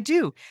dry? I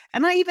do.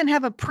 And I even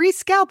have a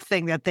pre-scalp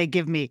thing that they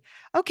give me.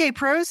 Okay,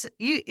 Pros,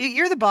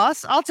 you're the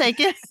boss. I'll take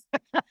it.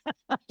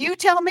 You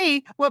tell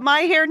me what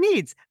my hair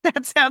needs.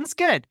 That sounds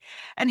good.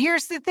 And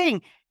here's the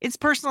thing. It's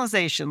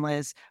personalization,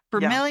 Liz. For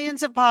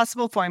millions of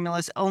possible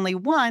formulas, only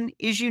one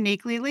is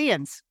uniquely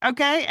Leanne's.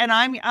 Okay? And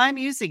I'm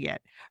using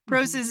it.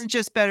 Pros isn't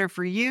just better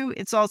for you,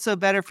 it's also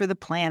better for the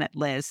planet,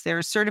 Liz. They're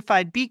a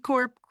certified B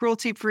Corp,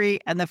 cruelty-free,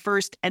 and the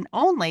first and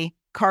only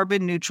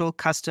carbon neutral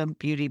custom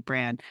beauty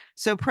brand.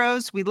 So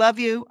Pros, we love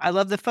you. I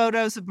love the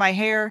photos of my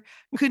hair.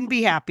 Couldn't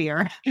be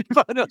happier.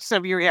 Photos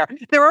of your hair.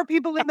 There are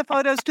people in the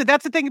photos too.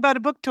 That's the thing about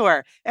a book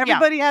tour.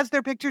 Everybody has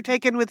their picture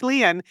taken with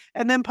Leanne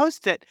and then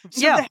post it.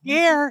 So the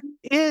hair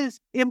is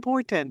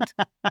important.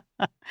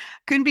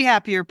 Couldn't be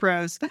happier,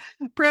 Pros.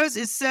 Pros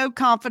is so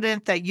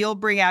confident that you'll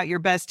bring out your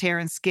best hair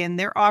and skin.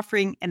 They're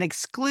offering an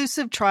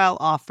exclusive trial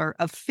offer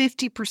of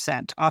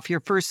 50% off your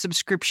first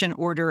subscription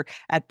order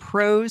at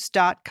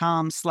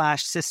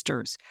pros.com/sisters.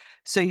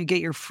 So you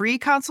get your free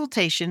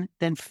consultation,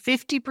 then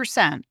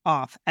 50%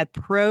 off at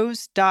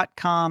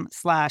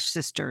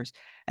pros.com/sisters.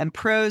 And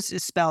Pros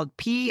is spelled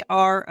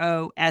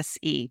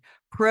PROSE.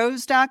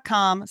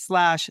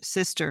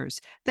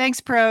 Pros.com/sisters. Thanks,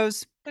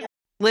 Pros.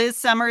 Liz,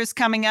 summer is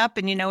coming up,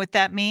 and you know what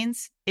that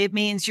means? It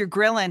means you're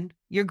grilling.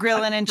 You're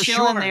grilling and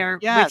chilling there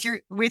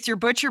with your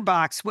butcher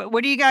box.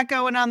 What do you got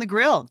going on the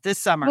grill this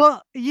summer?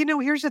 Well,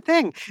 here's the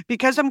thing.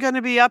 Because I'm going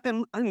to be up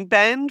in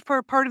Bend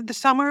for part of the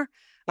summer,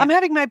 I'm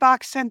having my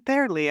box sent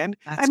there, Leanne.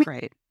 That's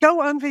great.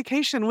 Go on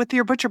vacation with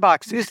your butcher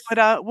box is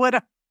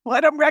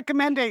what I'm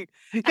recommending.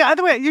 Yeah,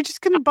 otherwise, you're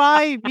just going to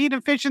buy meat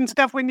and fish and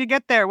stuff when you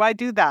get there. Why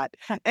do that?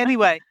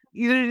 Anyway,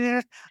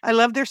 I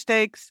love their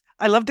steaks.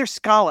 I love their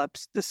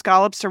scallops. The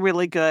scallops are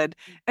really good.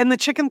 And the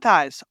chicken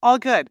thighs, all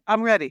good.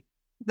 I'm ready.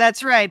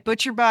 That's right.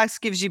 Butcher Box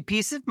gives you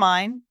peace of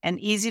mind and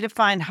easy to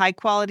find high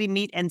quality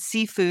meat and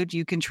seafood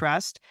you can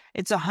trust.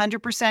 It's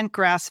 100%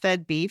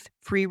 grass-fed beef,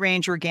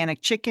 free-range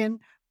organic chicken,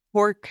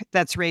 pork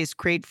that's raised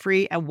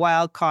crate-free, and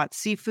wild-caught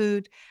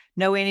seafood.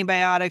 No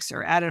antibiotics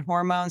or added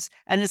hormones.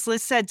 And as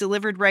Liz said,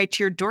 delivered right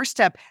to your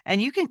doorstep. And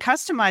you can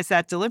customize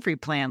that delivery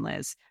plan,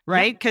 Liz,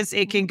 right? Because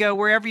it can go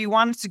wherever you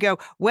want it to go,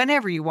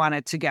 whenever you want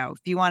it to go.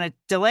 If you want to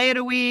delay it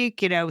a week,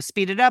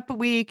 speed it up a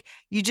week,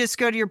 you just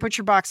go to your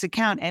Butcher Box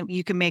account and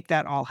you can make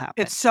that all happen.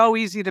 It's so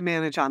easy to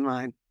manage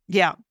online.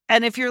 Yeah.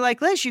 And if you're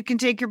like Liz, you can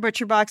take your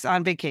Butcher Box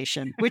on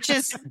vacation, which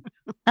is...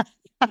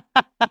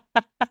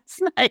 That's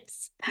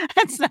nice.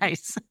 That's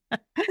nice.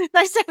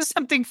 Nice to have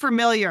something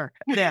familiar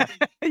there.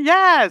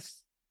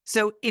 Yes.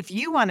 So if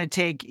you want to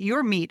take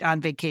your meat on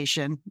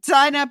vacation,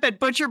 sign up at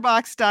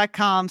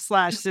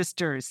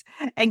butcherbox.com/sisters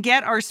and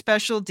get our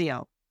special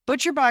deal.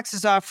 ButcherBox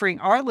is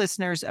offering our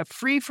listeners a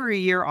free for a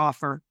year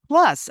offer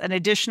plus an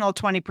additional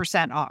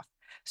 20% off.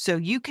 So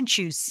you can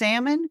choose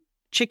salmon,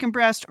 chicken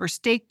breast, or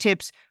steak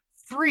tips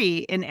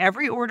free in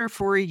every order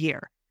for a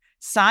year.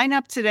 Sign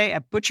up today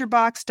at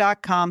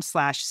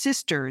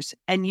butcherbox.com/sisters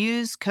and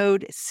use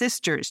code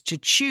SISTERS to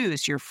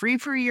choose your free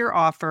for a year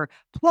offer,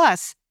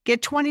 plus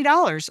get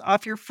 $20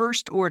 off your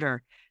first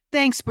order.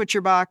 Thanks,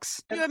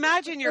 ButcherBox. You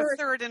imagine you're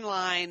third in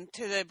line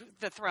to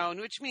the throne,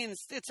 which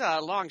means it's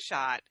a long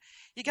shot.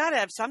 You got to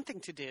have something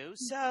to do.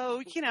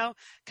 So,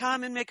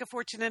 come and make a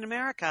fortune in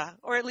America,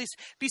 or at least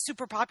be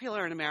super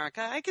popular in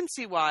America. I can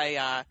see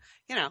why,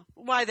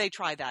 why they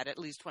try that at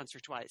least once or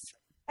twice.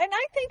 And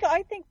I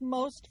think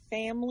most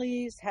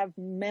families have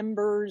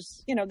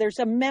members, there's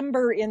a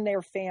member in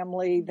their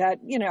family that,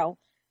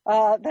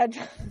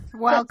 that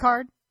wild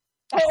card.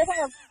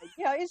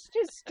 Yeah, it's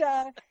just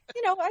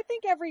I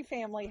think every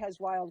family has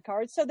wild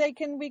cards, so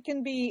we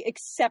can be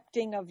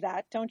accepting of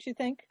that, don't you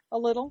think? A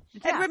little.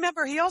 And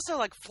remember, he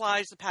also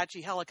flies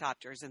Apache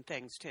helicopters and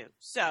things too.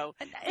 So,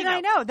 and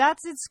I know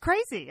it's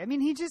crazy. I mean,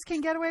 he just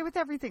can get away with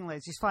everything,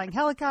 Liz. He's flying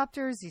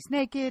helicopters. He's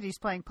naked. He's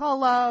playing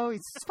polo.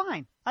 He's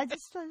fine.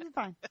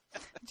 Fine.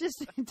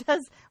 Just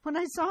does. When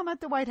I saw him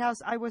at the White House,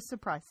 I was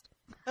surprised.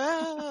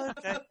 Oh,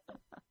 okay.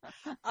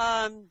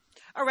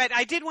 All right.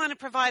 I did want to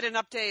provide an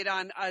update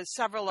on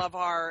several of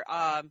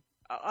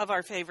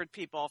our favorite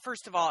people.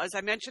 First of all, as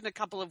I mentioned a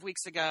couple of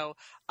weeks ago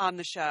on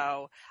the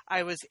show,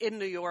 I was in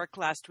New York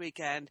last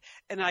weekend,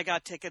 and I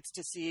got tickets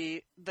to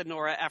see the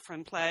Nora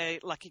Ephron play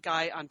Lucky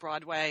Guy on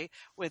Broadway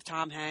with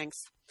Tom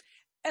Hanks.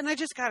 And I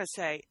just got to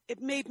say,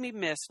 it made me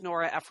miss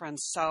Nora Ephron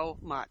so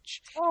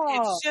much.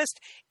 Oh.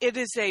 It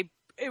is a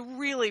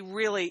really,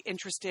 really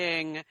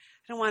interesting, I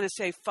don't want to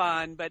say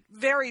fun, but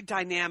very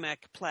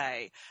dynamic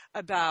play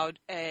about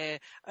a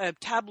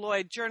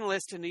tabloid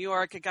journalist in New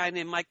York, a guy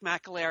named Mike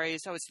McAlery.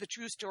 So it's the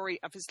true story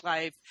of his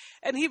life.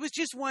 And he was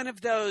just one of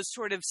those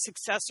sort of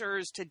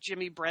successors to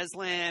Jimmy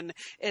Breslin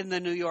in the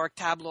New York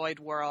tabloid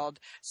world.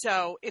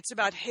 So it's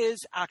about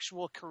his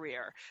actual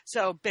career.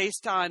 So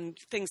based on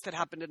things that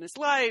happened in his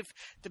life,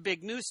 the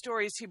big news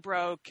stories he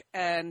broke,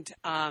 and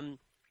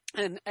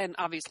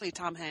obviously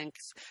Tom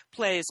Hanks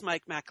plays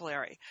Mike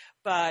McAlery.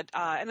 But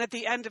and at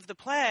the end of the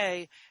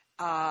play,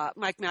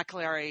 Mike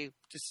McAlery,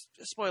 just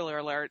spoiler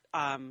alert,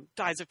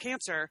 dies of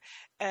cancer.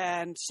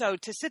 And so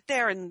to sit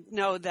there and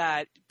know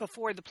that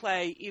before the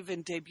play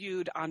even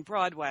debuted on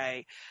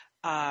Broadway,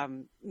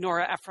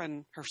 Nora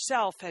Ephron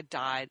herself had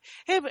died,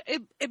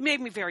 it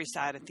made me very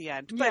sad at the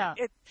end. But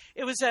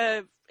it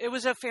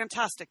was a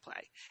fantastic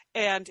play.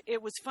 And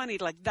it was funny,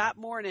 that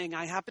morning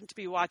I happened to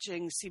be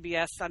watching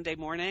CBS Sunday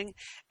Morning,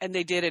 and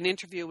they did an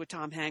interview with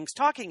Tom Hanks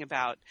talking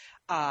about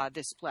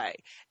this play.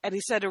 And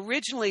he said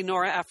originally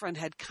Nora Ephron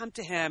had come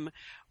to him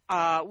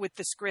with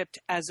the script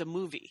as a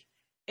movie.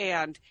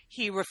 And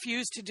he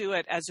refused to do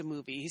it as a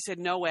movie. He said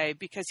no way,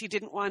 because he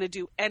didn't want to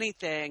do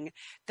anything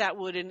that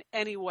would in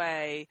any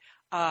way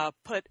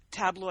put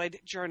tabloid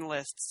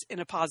journalists in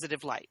a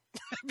positive light.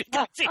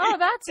 That's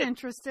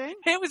interesting.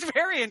 It was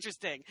very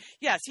interesting.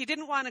 Yes, he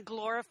didn't want to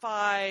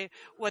glorify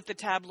what the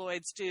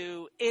tabloids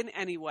do in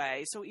any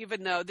way. So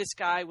even though this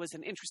guy was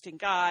an interesting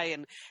guy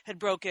and had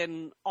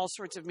broken all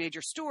sorts of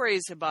major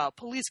stories about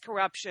police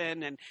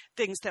corruption and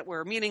things that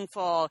were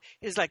meaningful,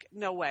 he's like,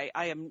 no way,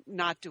 I am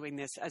not doing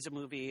this as a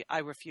movie. I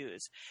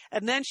refuse.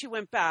 And then she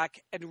went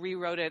back and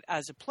rewrote it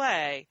as a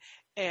play.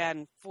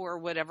 And for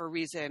whatever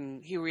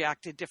reason, he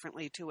reacted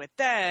differently to it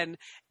then.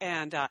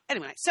 And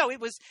anyway, so it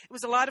was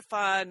a lot of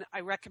fun. I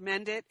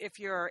recommend it if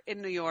you're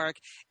in New York.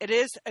 It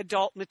is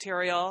adult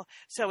material,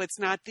 so it's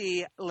not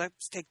the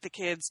let's take the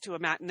kids to a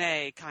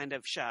matinee kind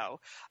of show.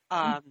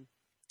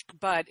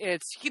 But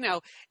it's,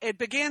 it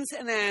begins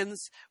and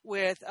ends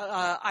with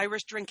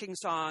Irish drinking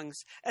songs,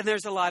 and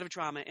there's a lot of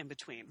drama in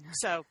between.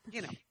 So,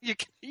 you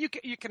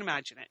can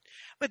imagine it.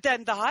 But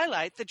then the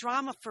highlight, the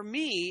drama for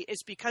me,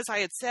 is because I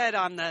had said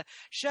on the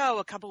show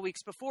a couple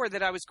weeks before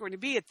that I was going to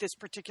be at this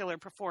particular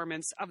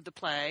performance of the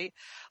play.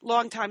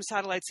 Longtime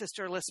Satellite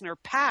Sister listener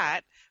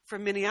Pat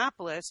from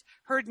Minneapolis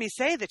heard me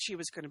say that she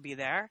was going to be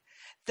there,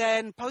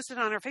 then posted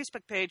on her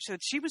Facebook page that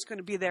she was going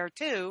to be there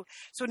too.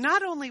 So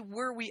not only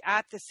were we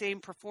at the same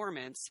performance,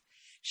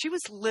 she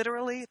was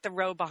literally the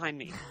row behind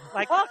me.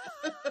 But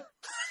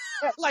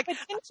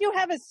didn't you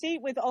have a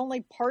seat with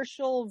only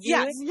partial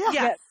viewing?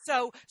 Yes.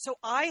 So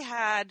I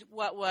had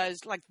what was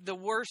the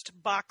worst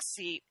box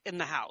seat in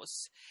the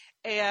house.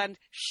 And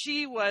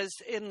she was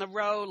in the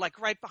row,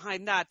 right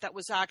behind that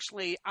was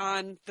actually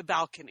on the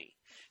balcony.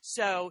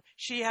 So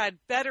she had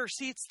better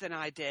seats than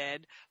I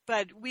did,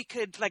 but we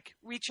could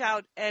reach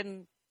out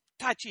and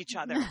touch each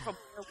other from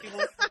where we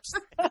were.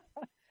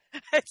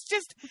 It's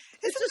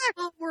a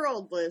small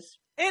world, Liz.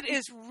 It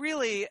is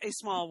really a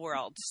small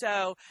world.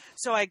 So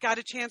I got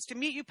a chance to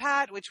meet you,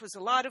 Pat, which was a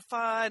lot of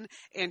fun,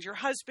 and your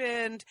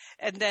husband.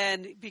 And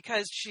then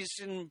because she's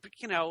in,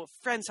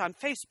 friends on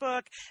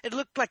Facebook, it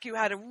looked like you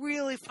had a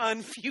really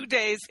fun few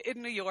days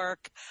in New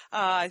York.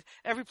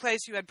 Every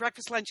place you had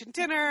breakfast, lunch, and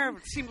dinner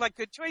seemed like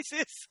good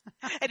choices.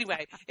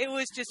 Anyway, it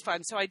was just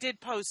fun. So I did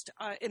post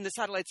in the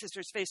Satellite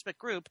Sisters Facebook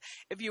group.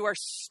 If you are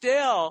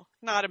still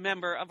not a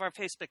member of our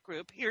Facebook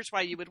group, here's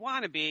why you would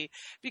want to be,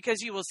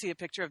 because you will see a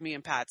picture of me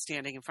and Pat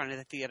standing in front of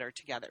the theater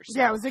together. So.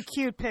 Yeah, it was a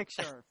cute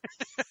picture.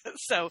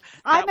 So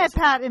I met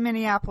Pat in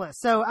Minneapolis.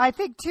 So I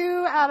think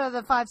 2 out of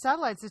the 5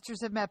 Satellite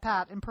Sisters have met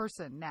Pat in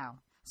person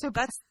now. So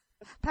Pat's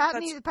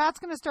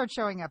going to start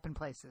showing up in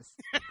places.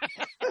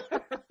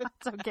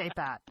 It's okay,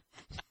 Pat.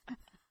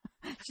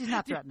 She's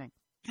not threatening.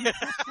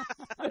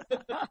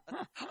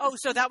 Oh,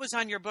 so that was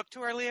on your book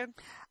tour, Leanne?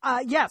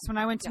 Yes, when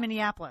I went to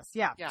Minneapolis.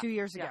 Yeah, 2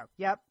 years ago.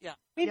 Yep. Yeah.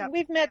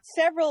 We've met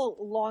several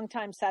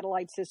longtime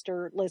Satellite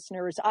Sister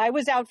listeners. I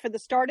was out for the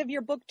start of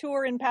your book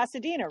tour in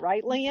Pasadena,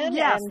 right, Leanne?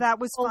 Yes, that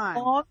was fun.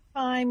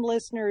 Long-time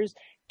listeners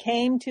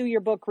came to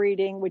your book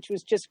reading, which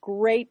was just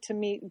great to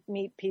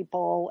meet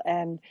people.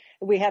 And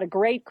we had a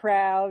great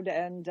crowd,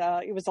 and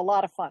it was a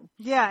lot of fun.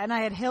 Yeah, and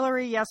I had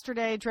Hillary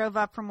yesterday, drove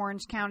up from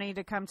Orange County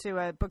to come to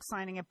a book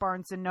signing at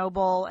Barnes &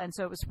 Noble, and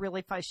so it was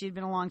really fun. She'd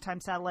been a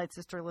long-time Satellite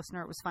Sister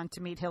listener. It was fun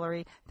to meet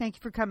Hillary. Thank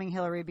you for coming,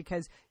 Hillary,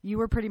 because you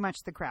were pretty much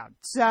the crowd.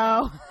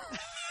 So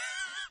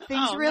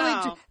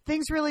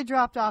things really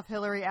dropped off,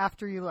 Hillary,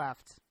 after you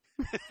left.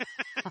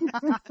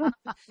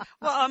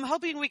 Well, I'm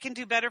hoping we can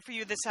do better for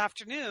you this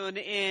afternoon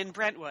in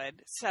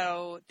Brentwood.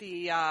 So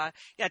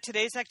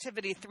today's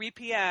activity, 3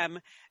 p.m.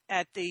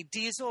 at the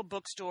Diesel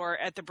Bookstore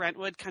at the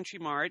Brentwood Country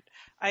Mart.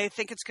 I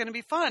think it's going to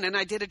be fun. And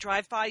I did a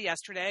drive-by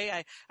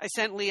yesterday. I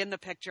sent Lee in the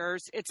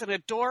pictures. It's an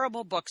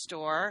adorable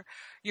bookstore.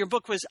 Your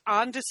book was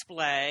on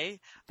display.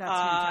 That's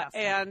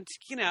fantastic. And,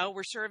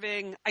 we're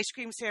serving ice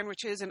cream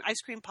sandwiches and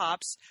ice cream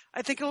pops.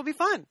 I think it will be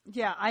fun.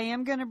 Yeah, I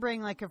am going to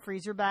bring like a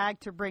freezer bag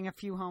to bring a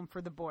few home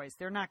for the boys.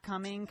 They're not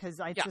coming because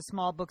it's a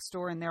small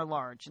bookstore and they're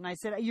large. And I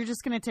said, you're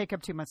just going to take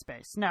up too much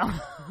space. No.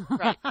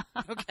 Right.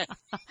 Okay.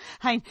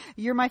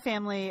 You're my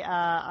family.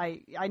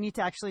 I need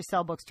to actually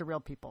sell books to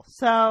real people.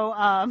 So,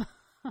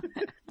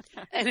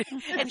 and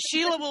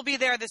Sheila will be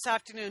there this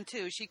afternoon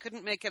too. She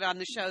couldn't make it on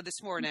the show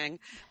this morning,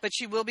 but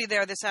she will be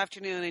there this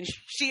afternoon. And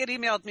she had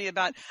emailed me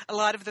about a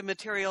lot of the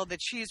material that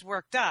she's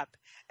worked up.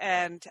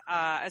 And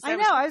I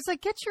was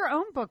like, get your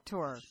own book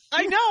tour.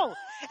 I know,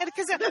 and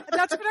because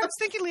that's what I was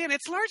thinking, Leanne.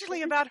 It's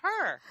largely about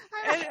her.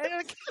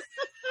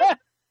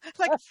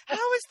 Like,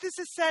 how is this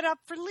a setup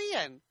for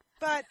Leanne?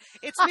 But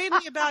it's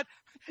mainly about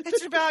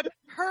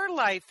her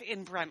life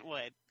in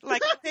Brentwood,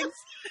 like things.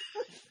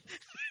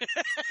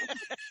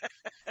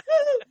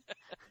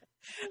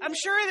 I'm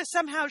sure that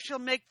somehow she'll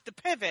make the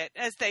pivot,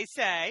 as they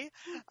say,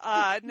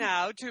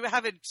 now to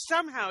have it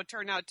somehow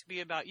turn out to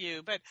be about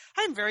you. But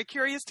I'm very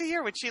curious to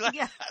hear what Sheila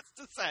has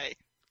to say.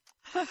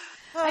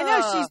 I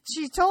know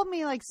she told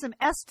me like some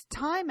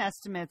time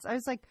estimates. I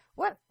was like,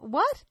 what?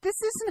 This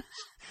isn't.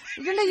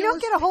 You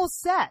don't get a whole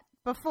set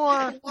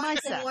before my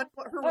set.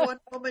 Her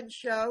one-woman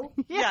show.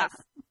 Yes.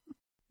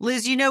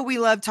 Liz, we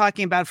love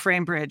talking about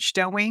Framebridge,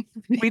 don't we?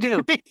 We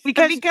do.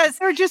 Because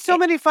there are just so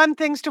many fun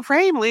things to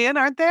frame, Leanne,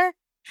 aren't there?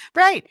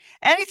 Right.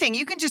 Anything.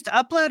 You can just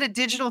upload a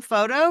digital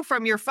photo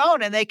from your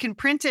phone and they can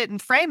print it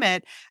and frame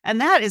it. And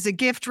that is a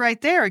gift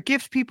right there, a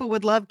gift people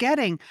would love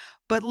getting.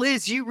 But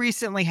Liz, you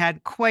recently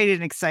had quite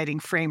an exciting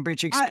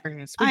Framebridge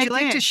experience. Would you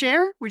like to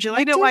share? Would you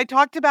like to? I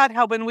talked about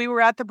how when we were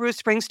at the Bruce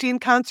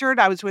Springsteen concert,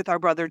 I was with our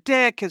brother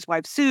Dick, his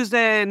wife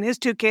Susan, his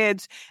 2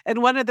 kids,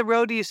 and one of the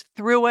roadies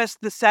threw us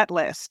the set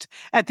list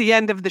at the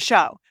end of the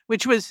show,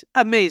 which was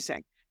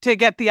amazing to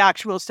get the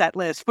actual set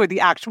list for the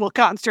actual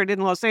concert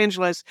in Los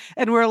Angeles.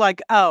 And we're like,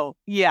 oh,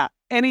 yeah,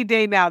 any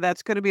day now,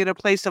 that's going to be in a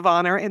place of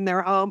honor in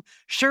their home.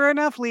 Sure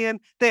enough, Leanne,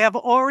 they have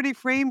already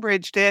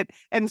Framebridged it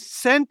and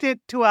sent it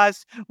to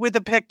us with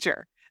a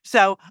picture.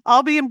 So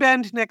I'll be in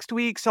Bend next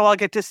week, so I'll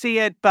get to see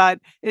it. But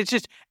it's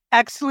just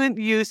excellent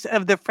use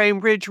of the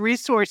Framebridge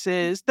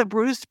resources, the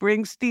Bruce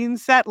Springsteen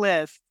set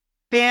list.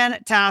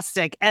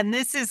 Fantastic. And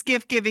this is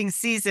gift giving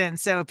season.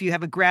 So if you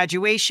have a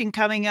graduation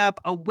coming up,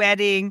 a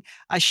wedding,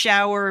 a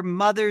shower,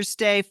 Mother's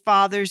Day,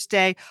 Father's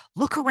Day,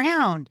 look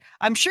around.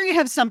 I'm sure you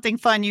have something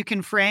fun you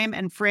can frame,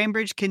 and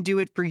Framebridge can do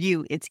it for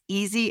you. It's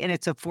easy and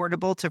it's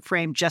affordable to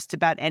frame just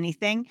about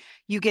anything.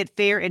 You get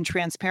fair and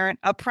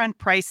transparent upfront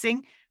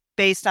pricing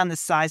based on the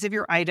size of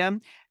your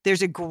item.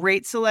 There's a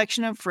great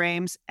selection of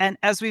frames. And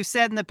as we've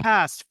said in the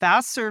past,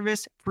 fast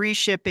service, free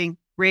shipping,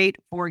 great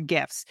for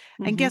gifts.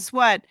 Mm-hmm. And guess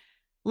what?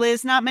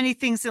 Liz, not many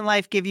things in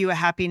life give you a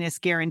happiness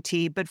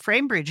guarantee, but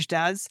Framebridge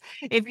does.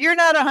 If you're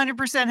not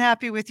 100%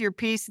 happy with your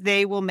piece,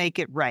 they will make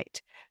it right.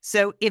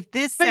 So if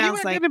this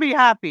sounds like... You're going to be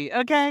happy,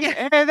 okay?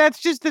 Yeah.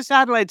 That's just the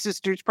Satellite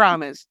Sisters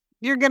promise.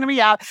 You're going to be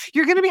out.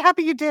 You're going to be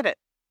happy you did it.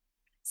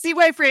 See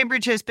why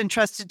Framebridge has been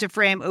trusted to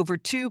frame over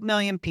 2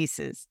 million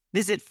pieces.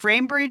 Visit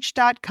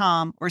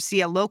framebridge.com or see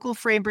a local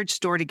Framebridge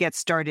store to get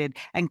started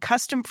and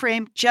custom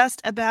frame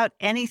just about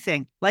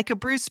anything, like a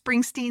Bruce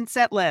Springsteen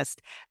set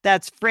list.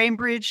 That's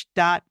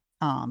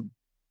framebridge.com.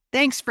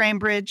 Thanks,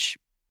 Framebridge.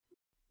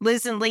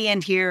 Liz and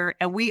Leanne here,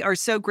 and we are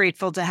so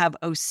grateful to have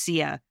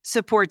OSEA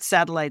support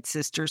Satellite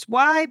Sisters.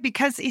 Why?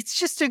 Because it's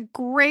just a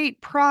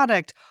great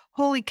product.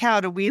 Holy cow,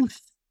 do we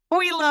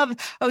love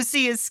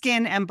OSEA's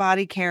skin and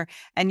body care.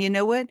 And you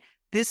know what?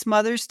 This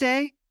Mother's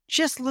Day,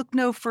 just look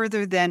no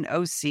further than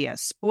OSEA.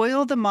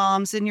 Spoil the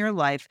moms in your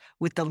life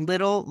with the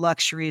little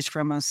luxuries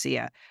from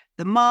OSEA.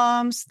 The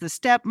moms, the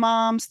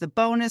stepmoms, the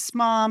bonus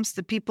moms,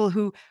 the people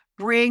who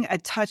bring a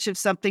touch of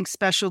something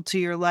special to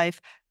your life.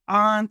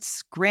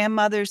 Aunts,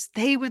 grandmothers,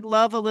 they would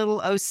love a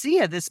little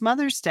OSEA this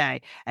Mother's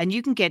Day. And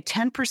you can get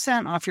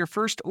 10% off your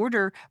first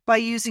order by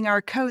using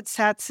our code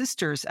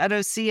SATSisters at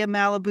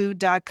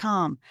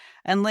OSEAMalibu.com.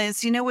 And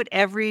Liz, you know what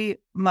every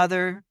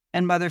mother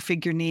and mother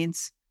figure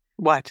needs?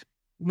 What?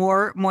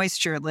 More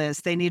moisture, Liz.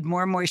 They need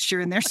more moisture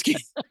in their skin.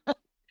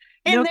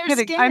 No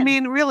kidding. I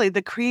mean, really,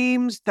 the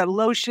creams, the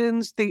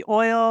lotions, the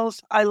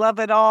oils, I love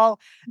it all.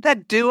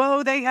 That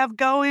duo they have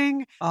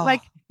going,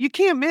 like you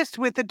can't miss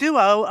with the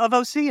duo of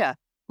OSEA.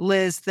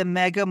 Liz, the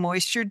Mega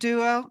Moisture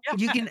Duo.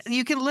 Yes.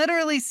 You can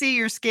literally see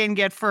your skin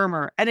get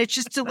firmer, and it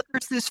just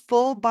delivers this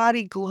full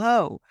body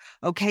glow.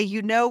 Okay,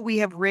 we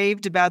have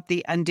raved about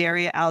the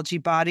Undaria algae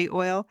body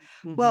oil.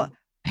 Well,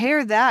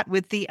 pair that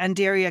with the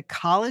Undaria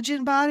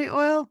collagen body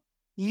oil.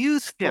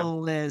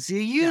 Youthful, Liz.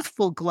 Your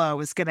youthful glow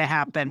is going to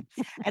happen.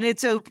 And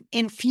it's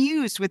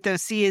infused with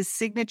Osea's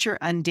signature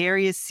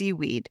Undaria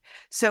seaweed.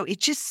 So it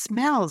just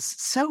smells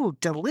so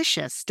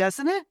delicious,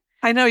 doesn't it?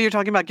 I know you're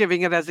talking about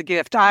giving it as a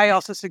gift. I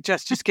also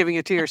suggest just giving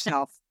it to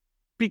yourself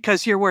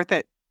because you're worth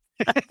it.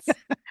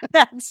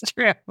 That's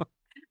true.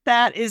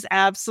 That is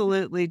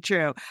absolutely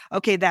true.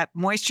 Okay, that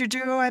Moisture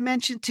Duo I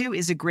mentioned too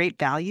is a great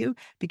value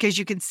because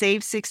you can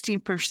save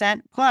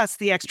 16% plus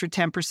the extra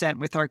 10%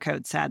 with our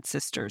code SAD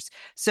Sisters.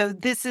 So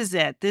this is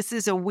it. This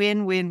is a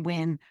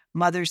win-win-win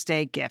Mother's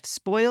Day gift.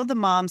 Spoil the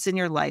moms in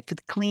your life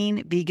with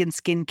clean vegan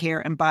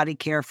skincare and body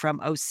care from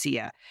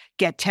Osea.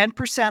 Get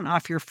 10%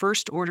 off your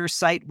first order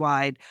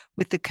site-wide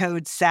with the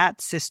code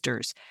SAT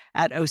Sisters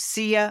at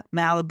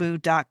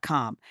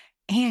OseaMalibu.com.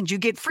 And you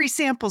get free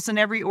samples in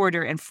every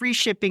order and free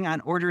shipping on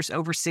orders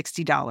over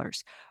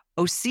 $60.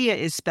 Osea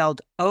is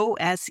spelled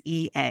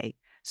O-S-E-A.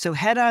 So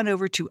head on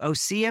over to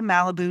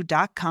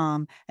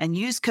OseaMalibu.com and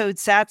use code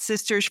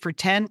SATSisters for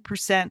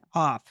 10%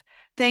 off.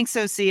 Thanks,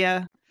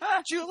 Osea.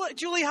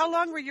 Julie, how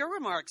long were your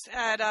remarks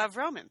at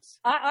Vroman's?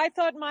 I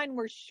thought mine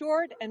were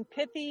short and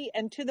pithy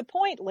and to the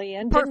point,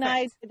 Leanne.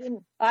 Perfect.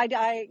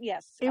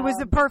 Yes. It was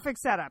the perfect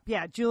setup.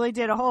 Yeah, Julie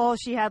did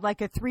she had like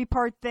a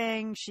 3-part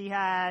thing.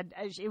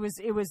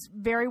 It was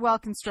very well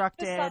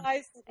constructed.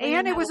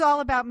 And it was all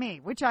about me,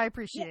 which I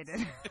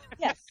appreciated.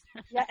 Yes.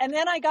 Yeah, and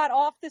then I got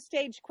off the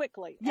stage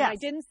quickly. And Yes. I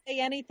didn't say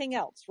anything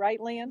else, right,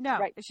 Leanne? No,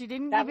 right. she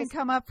didn't even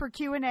come up for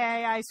Q&A.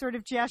 I sort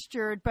of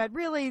gestured, but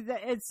really,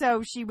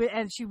 she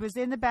was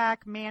in the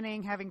back,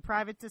 manning, having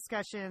private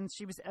discussions.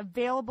 She was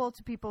available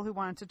to people who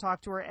wanted to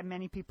talk to her, and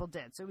many people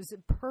did. So it was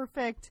the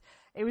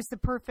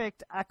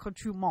perfect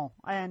accoutrement.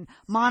 And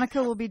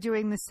Monica will be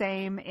doing the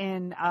same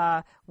in.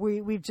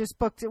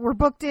 We're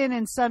booked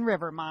in Sun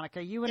River,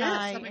 Monica. You and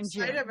I. I'm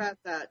excited about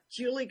that.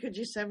 Julie, could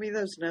you send me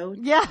those notes?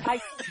 Yeah,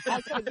 I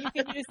could. You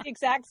can use the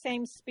exact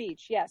same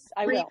speech. Yes,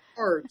 I will. 3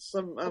 parts.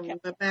 I'm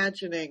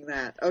imagining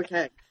that.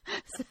 Okay.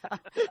 So,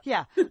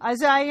 yeah.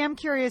 So I am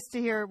curious to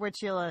hear what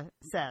Sheila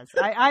says.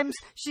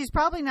 She's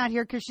probably not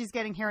here because she's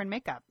getting hair and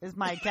makeup, is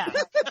my guess.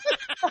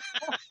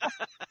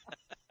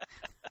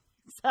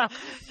 All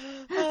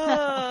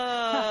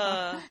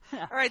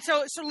right.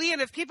 So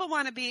Leanne, if people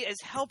want to be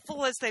as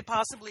helpful as they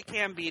possibly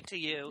can be to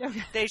you,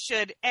 they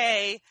should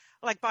buy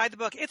the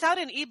book. It's out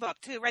in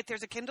ebook too, right?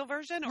 There's a Kindle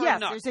version, or yes,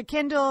 no? There's a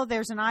Kindle,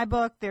 there's an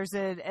iBook, there's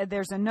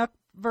a Nook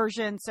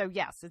version. So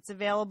yes, it's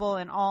available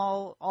in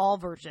all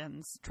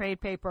versions,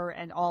 trade paper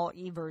and all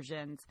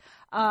e-versions.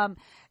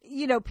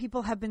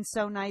 People have been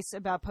so nice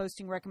about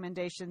posting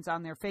recommendations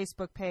on their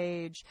Facebook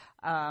page.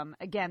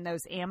 Again,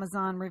 those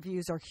Amazon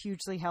reviews are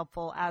hugely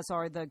helpful, as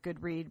are the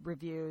Goodread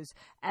reviews.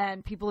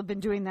 And people have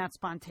been doing that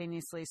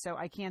spontaneously. So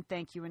I can't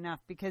thank you enough,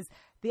 because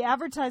the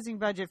advertising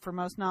budget for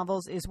most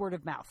novels is word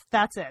of mouth.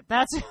 That's it.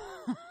 That's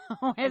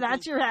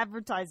your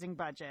advertising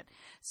budget.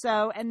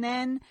 So, and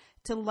then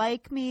to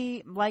like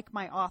my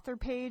author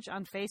page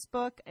on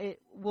Facebook,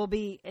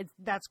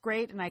 that's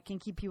great, and I can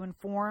keep you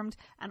informed.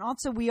 And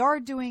also, we are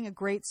doing a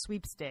great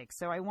sweepstakes.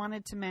 So I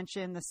wanted to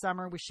mention the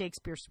Summer with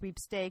Shakespeare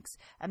sweepstakes,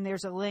 and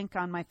there's a link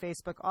on my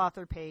Facebook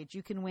author page.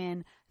 You can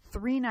win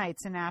 3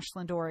 nights in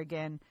Ashland,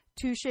 Oregon,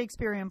 2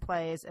 Shakespearean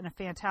plays, and a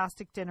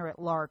fantastic dinner at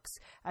Lark's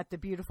at the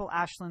beautiful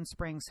Ashland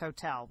Springs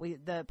Hotel.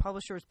 The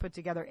publishers put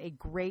together a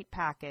great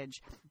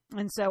package.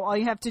 And so all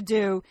you have to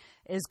do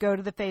is go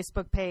to the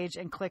Facebook page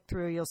and click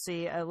through. You'll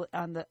see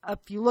if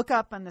you look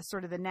up on the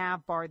sort of the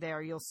nav bar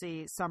there, you'll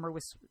see Summer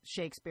with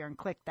Shakespeare, and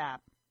click that.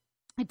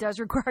 It does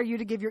require you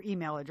to give your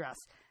email address.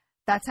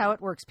 That's how it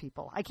works,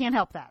 people. I can't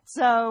help that.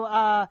 So,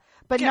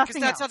 but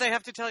nothing that's else. how they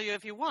have to tell you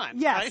if you won.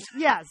 Yes, right?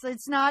 yes.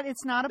 It's not a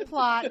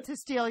plot to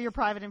steal your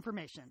private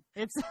information.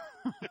 It's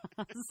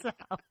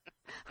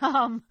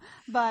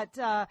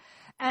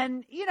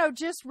and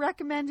just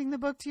recommending the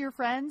book to your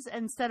friends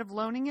instead of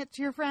loaning it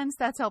to your friends,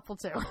 that's helpful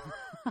too.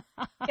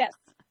 Yes.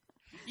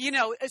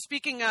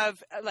 Speaking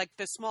of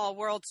the small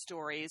world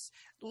stories,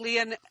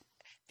 Leanne,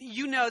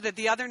 that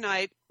the other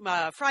night,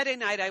 Friday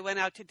night, I went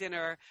out to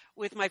dinner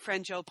with my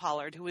friend Jo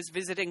Pollard, who was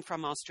visiting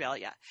from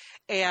Australia.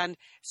 And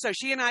so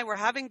she and I were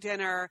having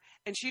dinner,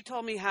 and she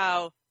told me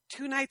how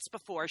 2 nights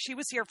before, she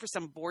was here for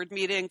some board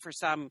meeting for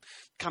some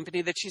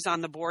company that she's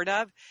on the board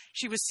of.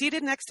 She was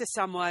seated next to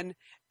someone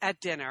at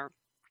dinner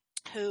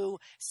who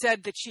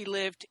said that she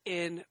lived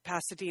in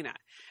Pasadena.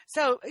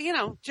 So,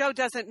 Jo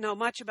doesn't know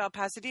much about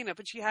Pasadena,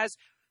 but she has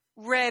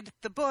read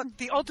the book,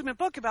 the ultimate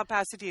book about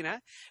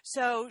Pasadena.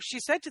 So she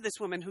said to this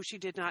woman who she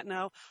did not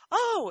know,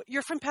 "Oh,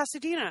 you're from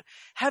Pasadena.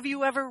 Have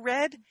you ever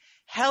read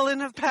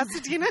Helen of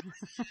Pasadena?"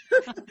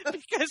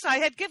 Because I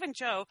had given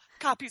Joe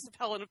copies of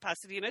Helen of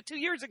Pasadena 2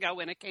 years ago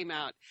when it came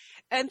out.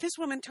 And this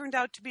woman turned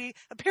out to be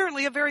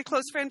apparently a very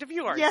close friend of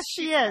yours. Yes,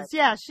 she is.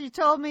 Yeah, she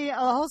told me a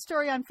whole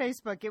story on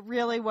Facebook. It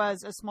really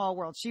was a small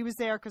world. She was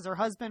there because her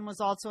husband was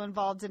also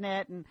involved in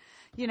it. And,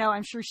 you know,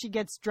 I'm sure she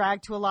gets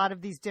dragged to a lot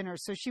of these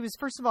dinners. So she was,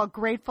 first of all,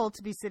 grateful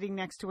to be sitting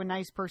next to a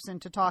nice person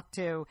to talk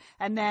to.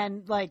 And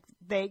then, like,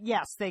 they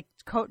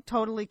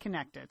totally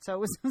connected. So it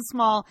was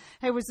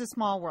a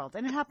small world.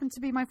 And it happened to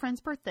be my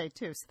friend's birthday,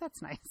 too. So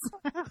that's nice.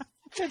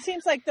 So it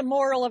seems like the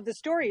moral of the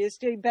story is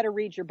to better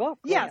read your book.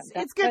 Yes,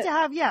 it's good to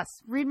have,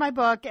 read my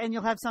book and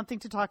you'll have something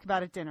to talk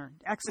about at dinner.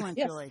 Excellent,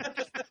 yes. Julie.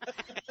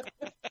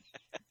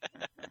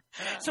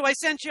 So I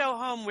sent Joe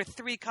home with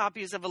 3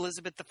 copies of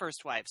Elizabeth the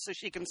First Wife so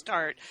she can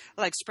start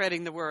like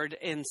spreading the word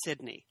in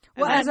Sydney.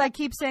 Well, as I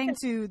keep saying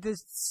to the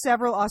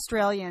several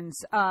Australians,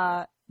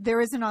 there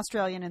is an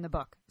Australian in the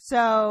book.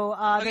 So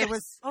there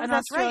was an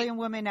Australian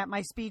woman at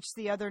my speech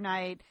the other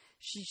night.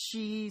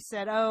 She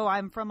said, "Oh,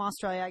 I'm from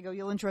Australia." I go,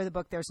 "You'll enjoy the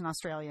book. There's an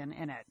Australian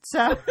in it."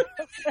 So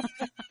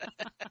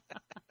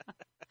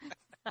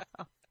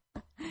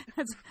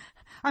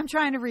I'm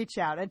trying to reach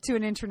out to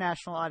an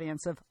international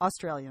audience of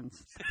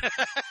Australians.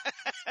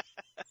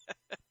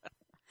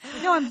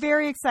 No, I'm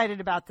very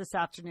excited about this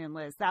afternoon,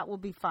 Liz. That will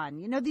be fun.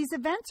 You know, these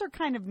events are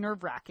kind of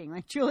nerve-wracking.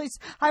 Like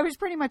I was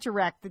pretty much a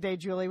wreck the day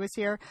Julie was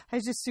here. I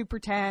was just super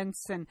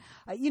tense. And,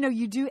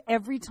 you do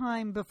every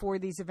time before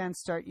these events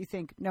start, you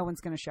think no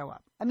one's going to show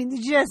up. I mean,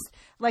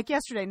 like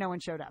yesterday, no one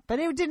showed up. But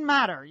it didn't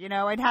matter. You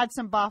know, I'd had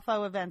some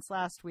Boffo events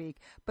last week.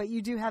 But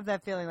you do have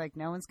that feeling like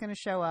no one's going to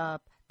show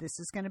up. This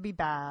is going to be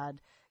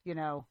bad. You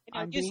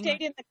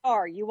stayed in the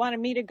car. You wanted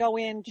me to go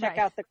in, check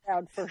out the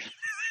crowd first.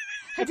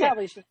 I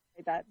probably should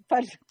say that.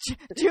 But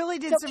Julie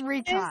did some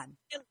recon.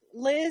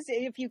 Liz,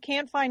 if you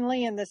can't find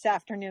Liam this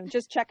afternoon,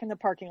 just check in the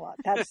parking lot.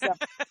 That's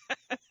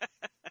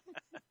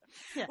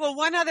Yeah. Well,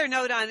 one other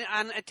note on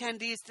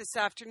attendees this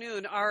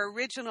afternoon. Our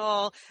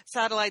original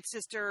Satellite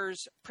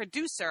Sisters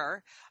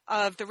producer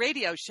of the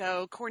radio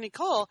show, Corny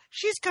Cole,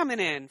 she's coming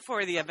in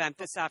for the event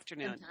this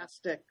afternoon.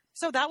 Fantastic.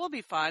 So that will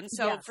be fun.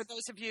 So yes. For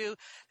those of you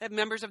that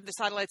members of the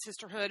Satellite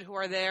Sisterhood who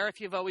are there, if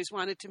you've always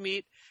wanted to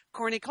meet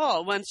Corny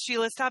Cole, once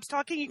Sheila stops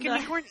talking, you can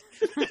meet Corny.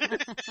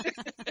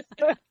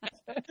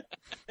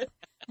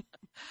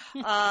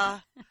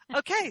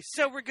 Okay,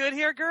 so we're good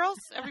here, girls?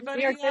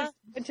 Everybody? We are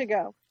good to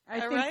go. I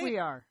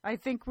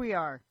think we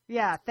are.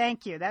 Yeah,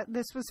 thank you.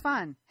 This was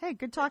fun. Hey,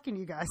 good talking to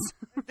you guys.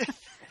 We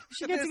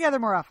should get together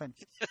more often.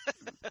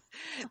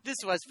 This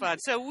was fun.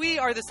 So we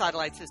are the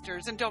Satellite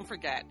Sisters, and don't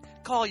forget,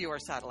 call your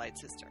Satellite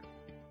Sister.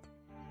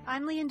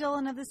 I'm Leanne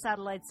Dolan of the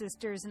Satellite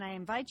Sisters, and I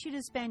invite you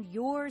to spend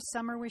your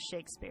summer with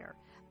Shakespeare.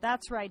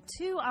 That's right,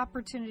 2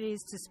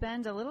 opportunities to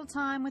spend a little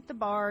time with the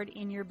bard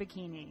in your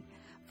bikini.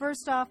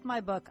 First off,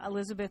 my book,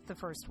 Elizabeth the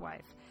First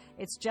Wife.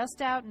 It's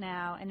just out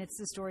now, and it's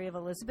the story of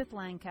Elizabeth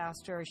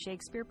Lancaster, a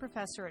Shakespeare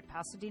professor at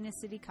Pasadena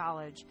City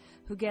College,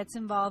 who gets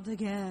involved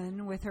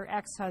again with her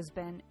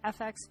ex-husband,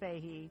 F.X.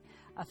 Fahey,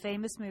 a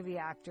famous movie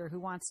actor who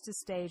wants to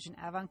stage an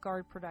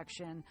avant-garde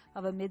production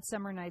of A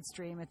Midsummer Night's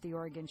Dream at the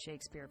Oregon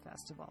Shakespeare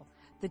Festival.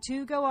 The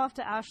 2 go off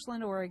to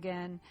Ashland,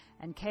 Oregon,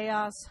 and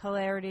chaos,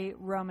 hilarity,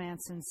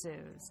 romance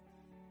ensues.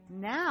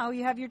 Now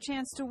you have your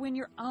chance to win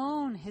your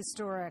own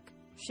historic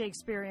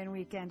Shakespearean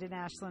weekend in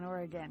Ashland,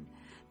 Oregon.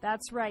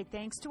 That's right.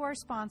 Thanks to our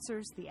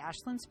sponsors, the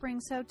Ashland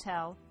Springs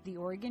Hotel, the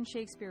Oregon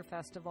Shakespeare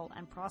Festival,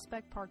 and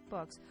Prospect Park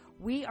Books,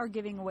 we are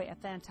giving away a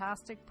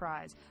fantastic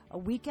prize, a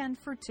weekend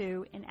for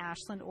 2 in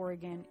Ashland,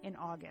 Oregon in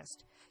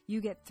August.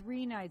 You get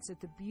 3 nights at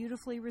the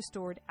beautifully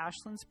restored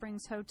Ashland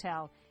Springs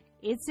Hotel.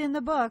 It's in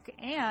the book,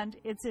 and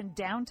it's in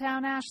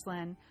downtown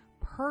Ashland.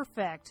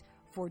 Perfect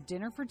for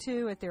dinner for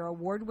 2 at their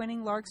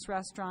award-winning Lark's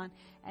restaurant,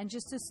 and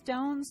just a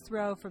stone's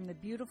throw from the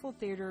beautiful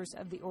theaters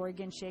of the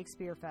Oregon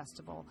Shakespeare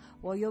Festival,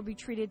 while you'll be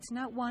treated to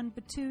not 1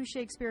 but 2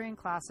 Shakespearean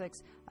classics,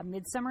 A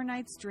Midsummer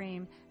Night's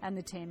Dream and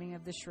The Taming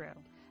of the Shrew.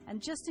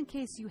 And just in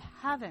case you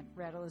haven't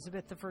read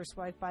Elizabeth the First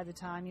Wife by the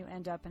time you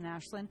end up in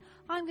Ashland,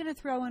 I'm going to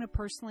throw in a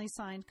personally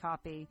signed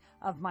copy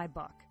of my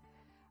book.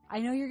 I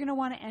know you're going to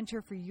want to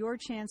enter for your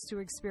chance to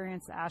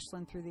experience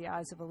Ashland through the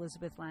eyes of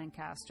Elizabeth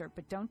Lancaster,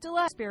 but don't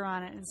delay. Shakespeare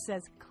on it, and it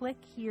says click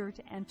here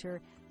to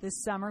enter the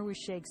Summer with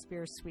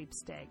Shakespeare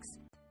sweepstakes.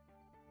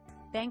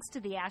 Thanks to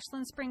the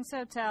Ashland Springs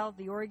Hotel,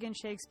 the Oregon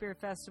Shakespeare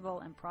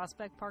Festival, and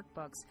Prospect Park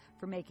Books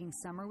for making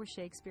Summer with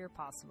Shakespeare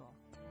possible.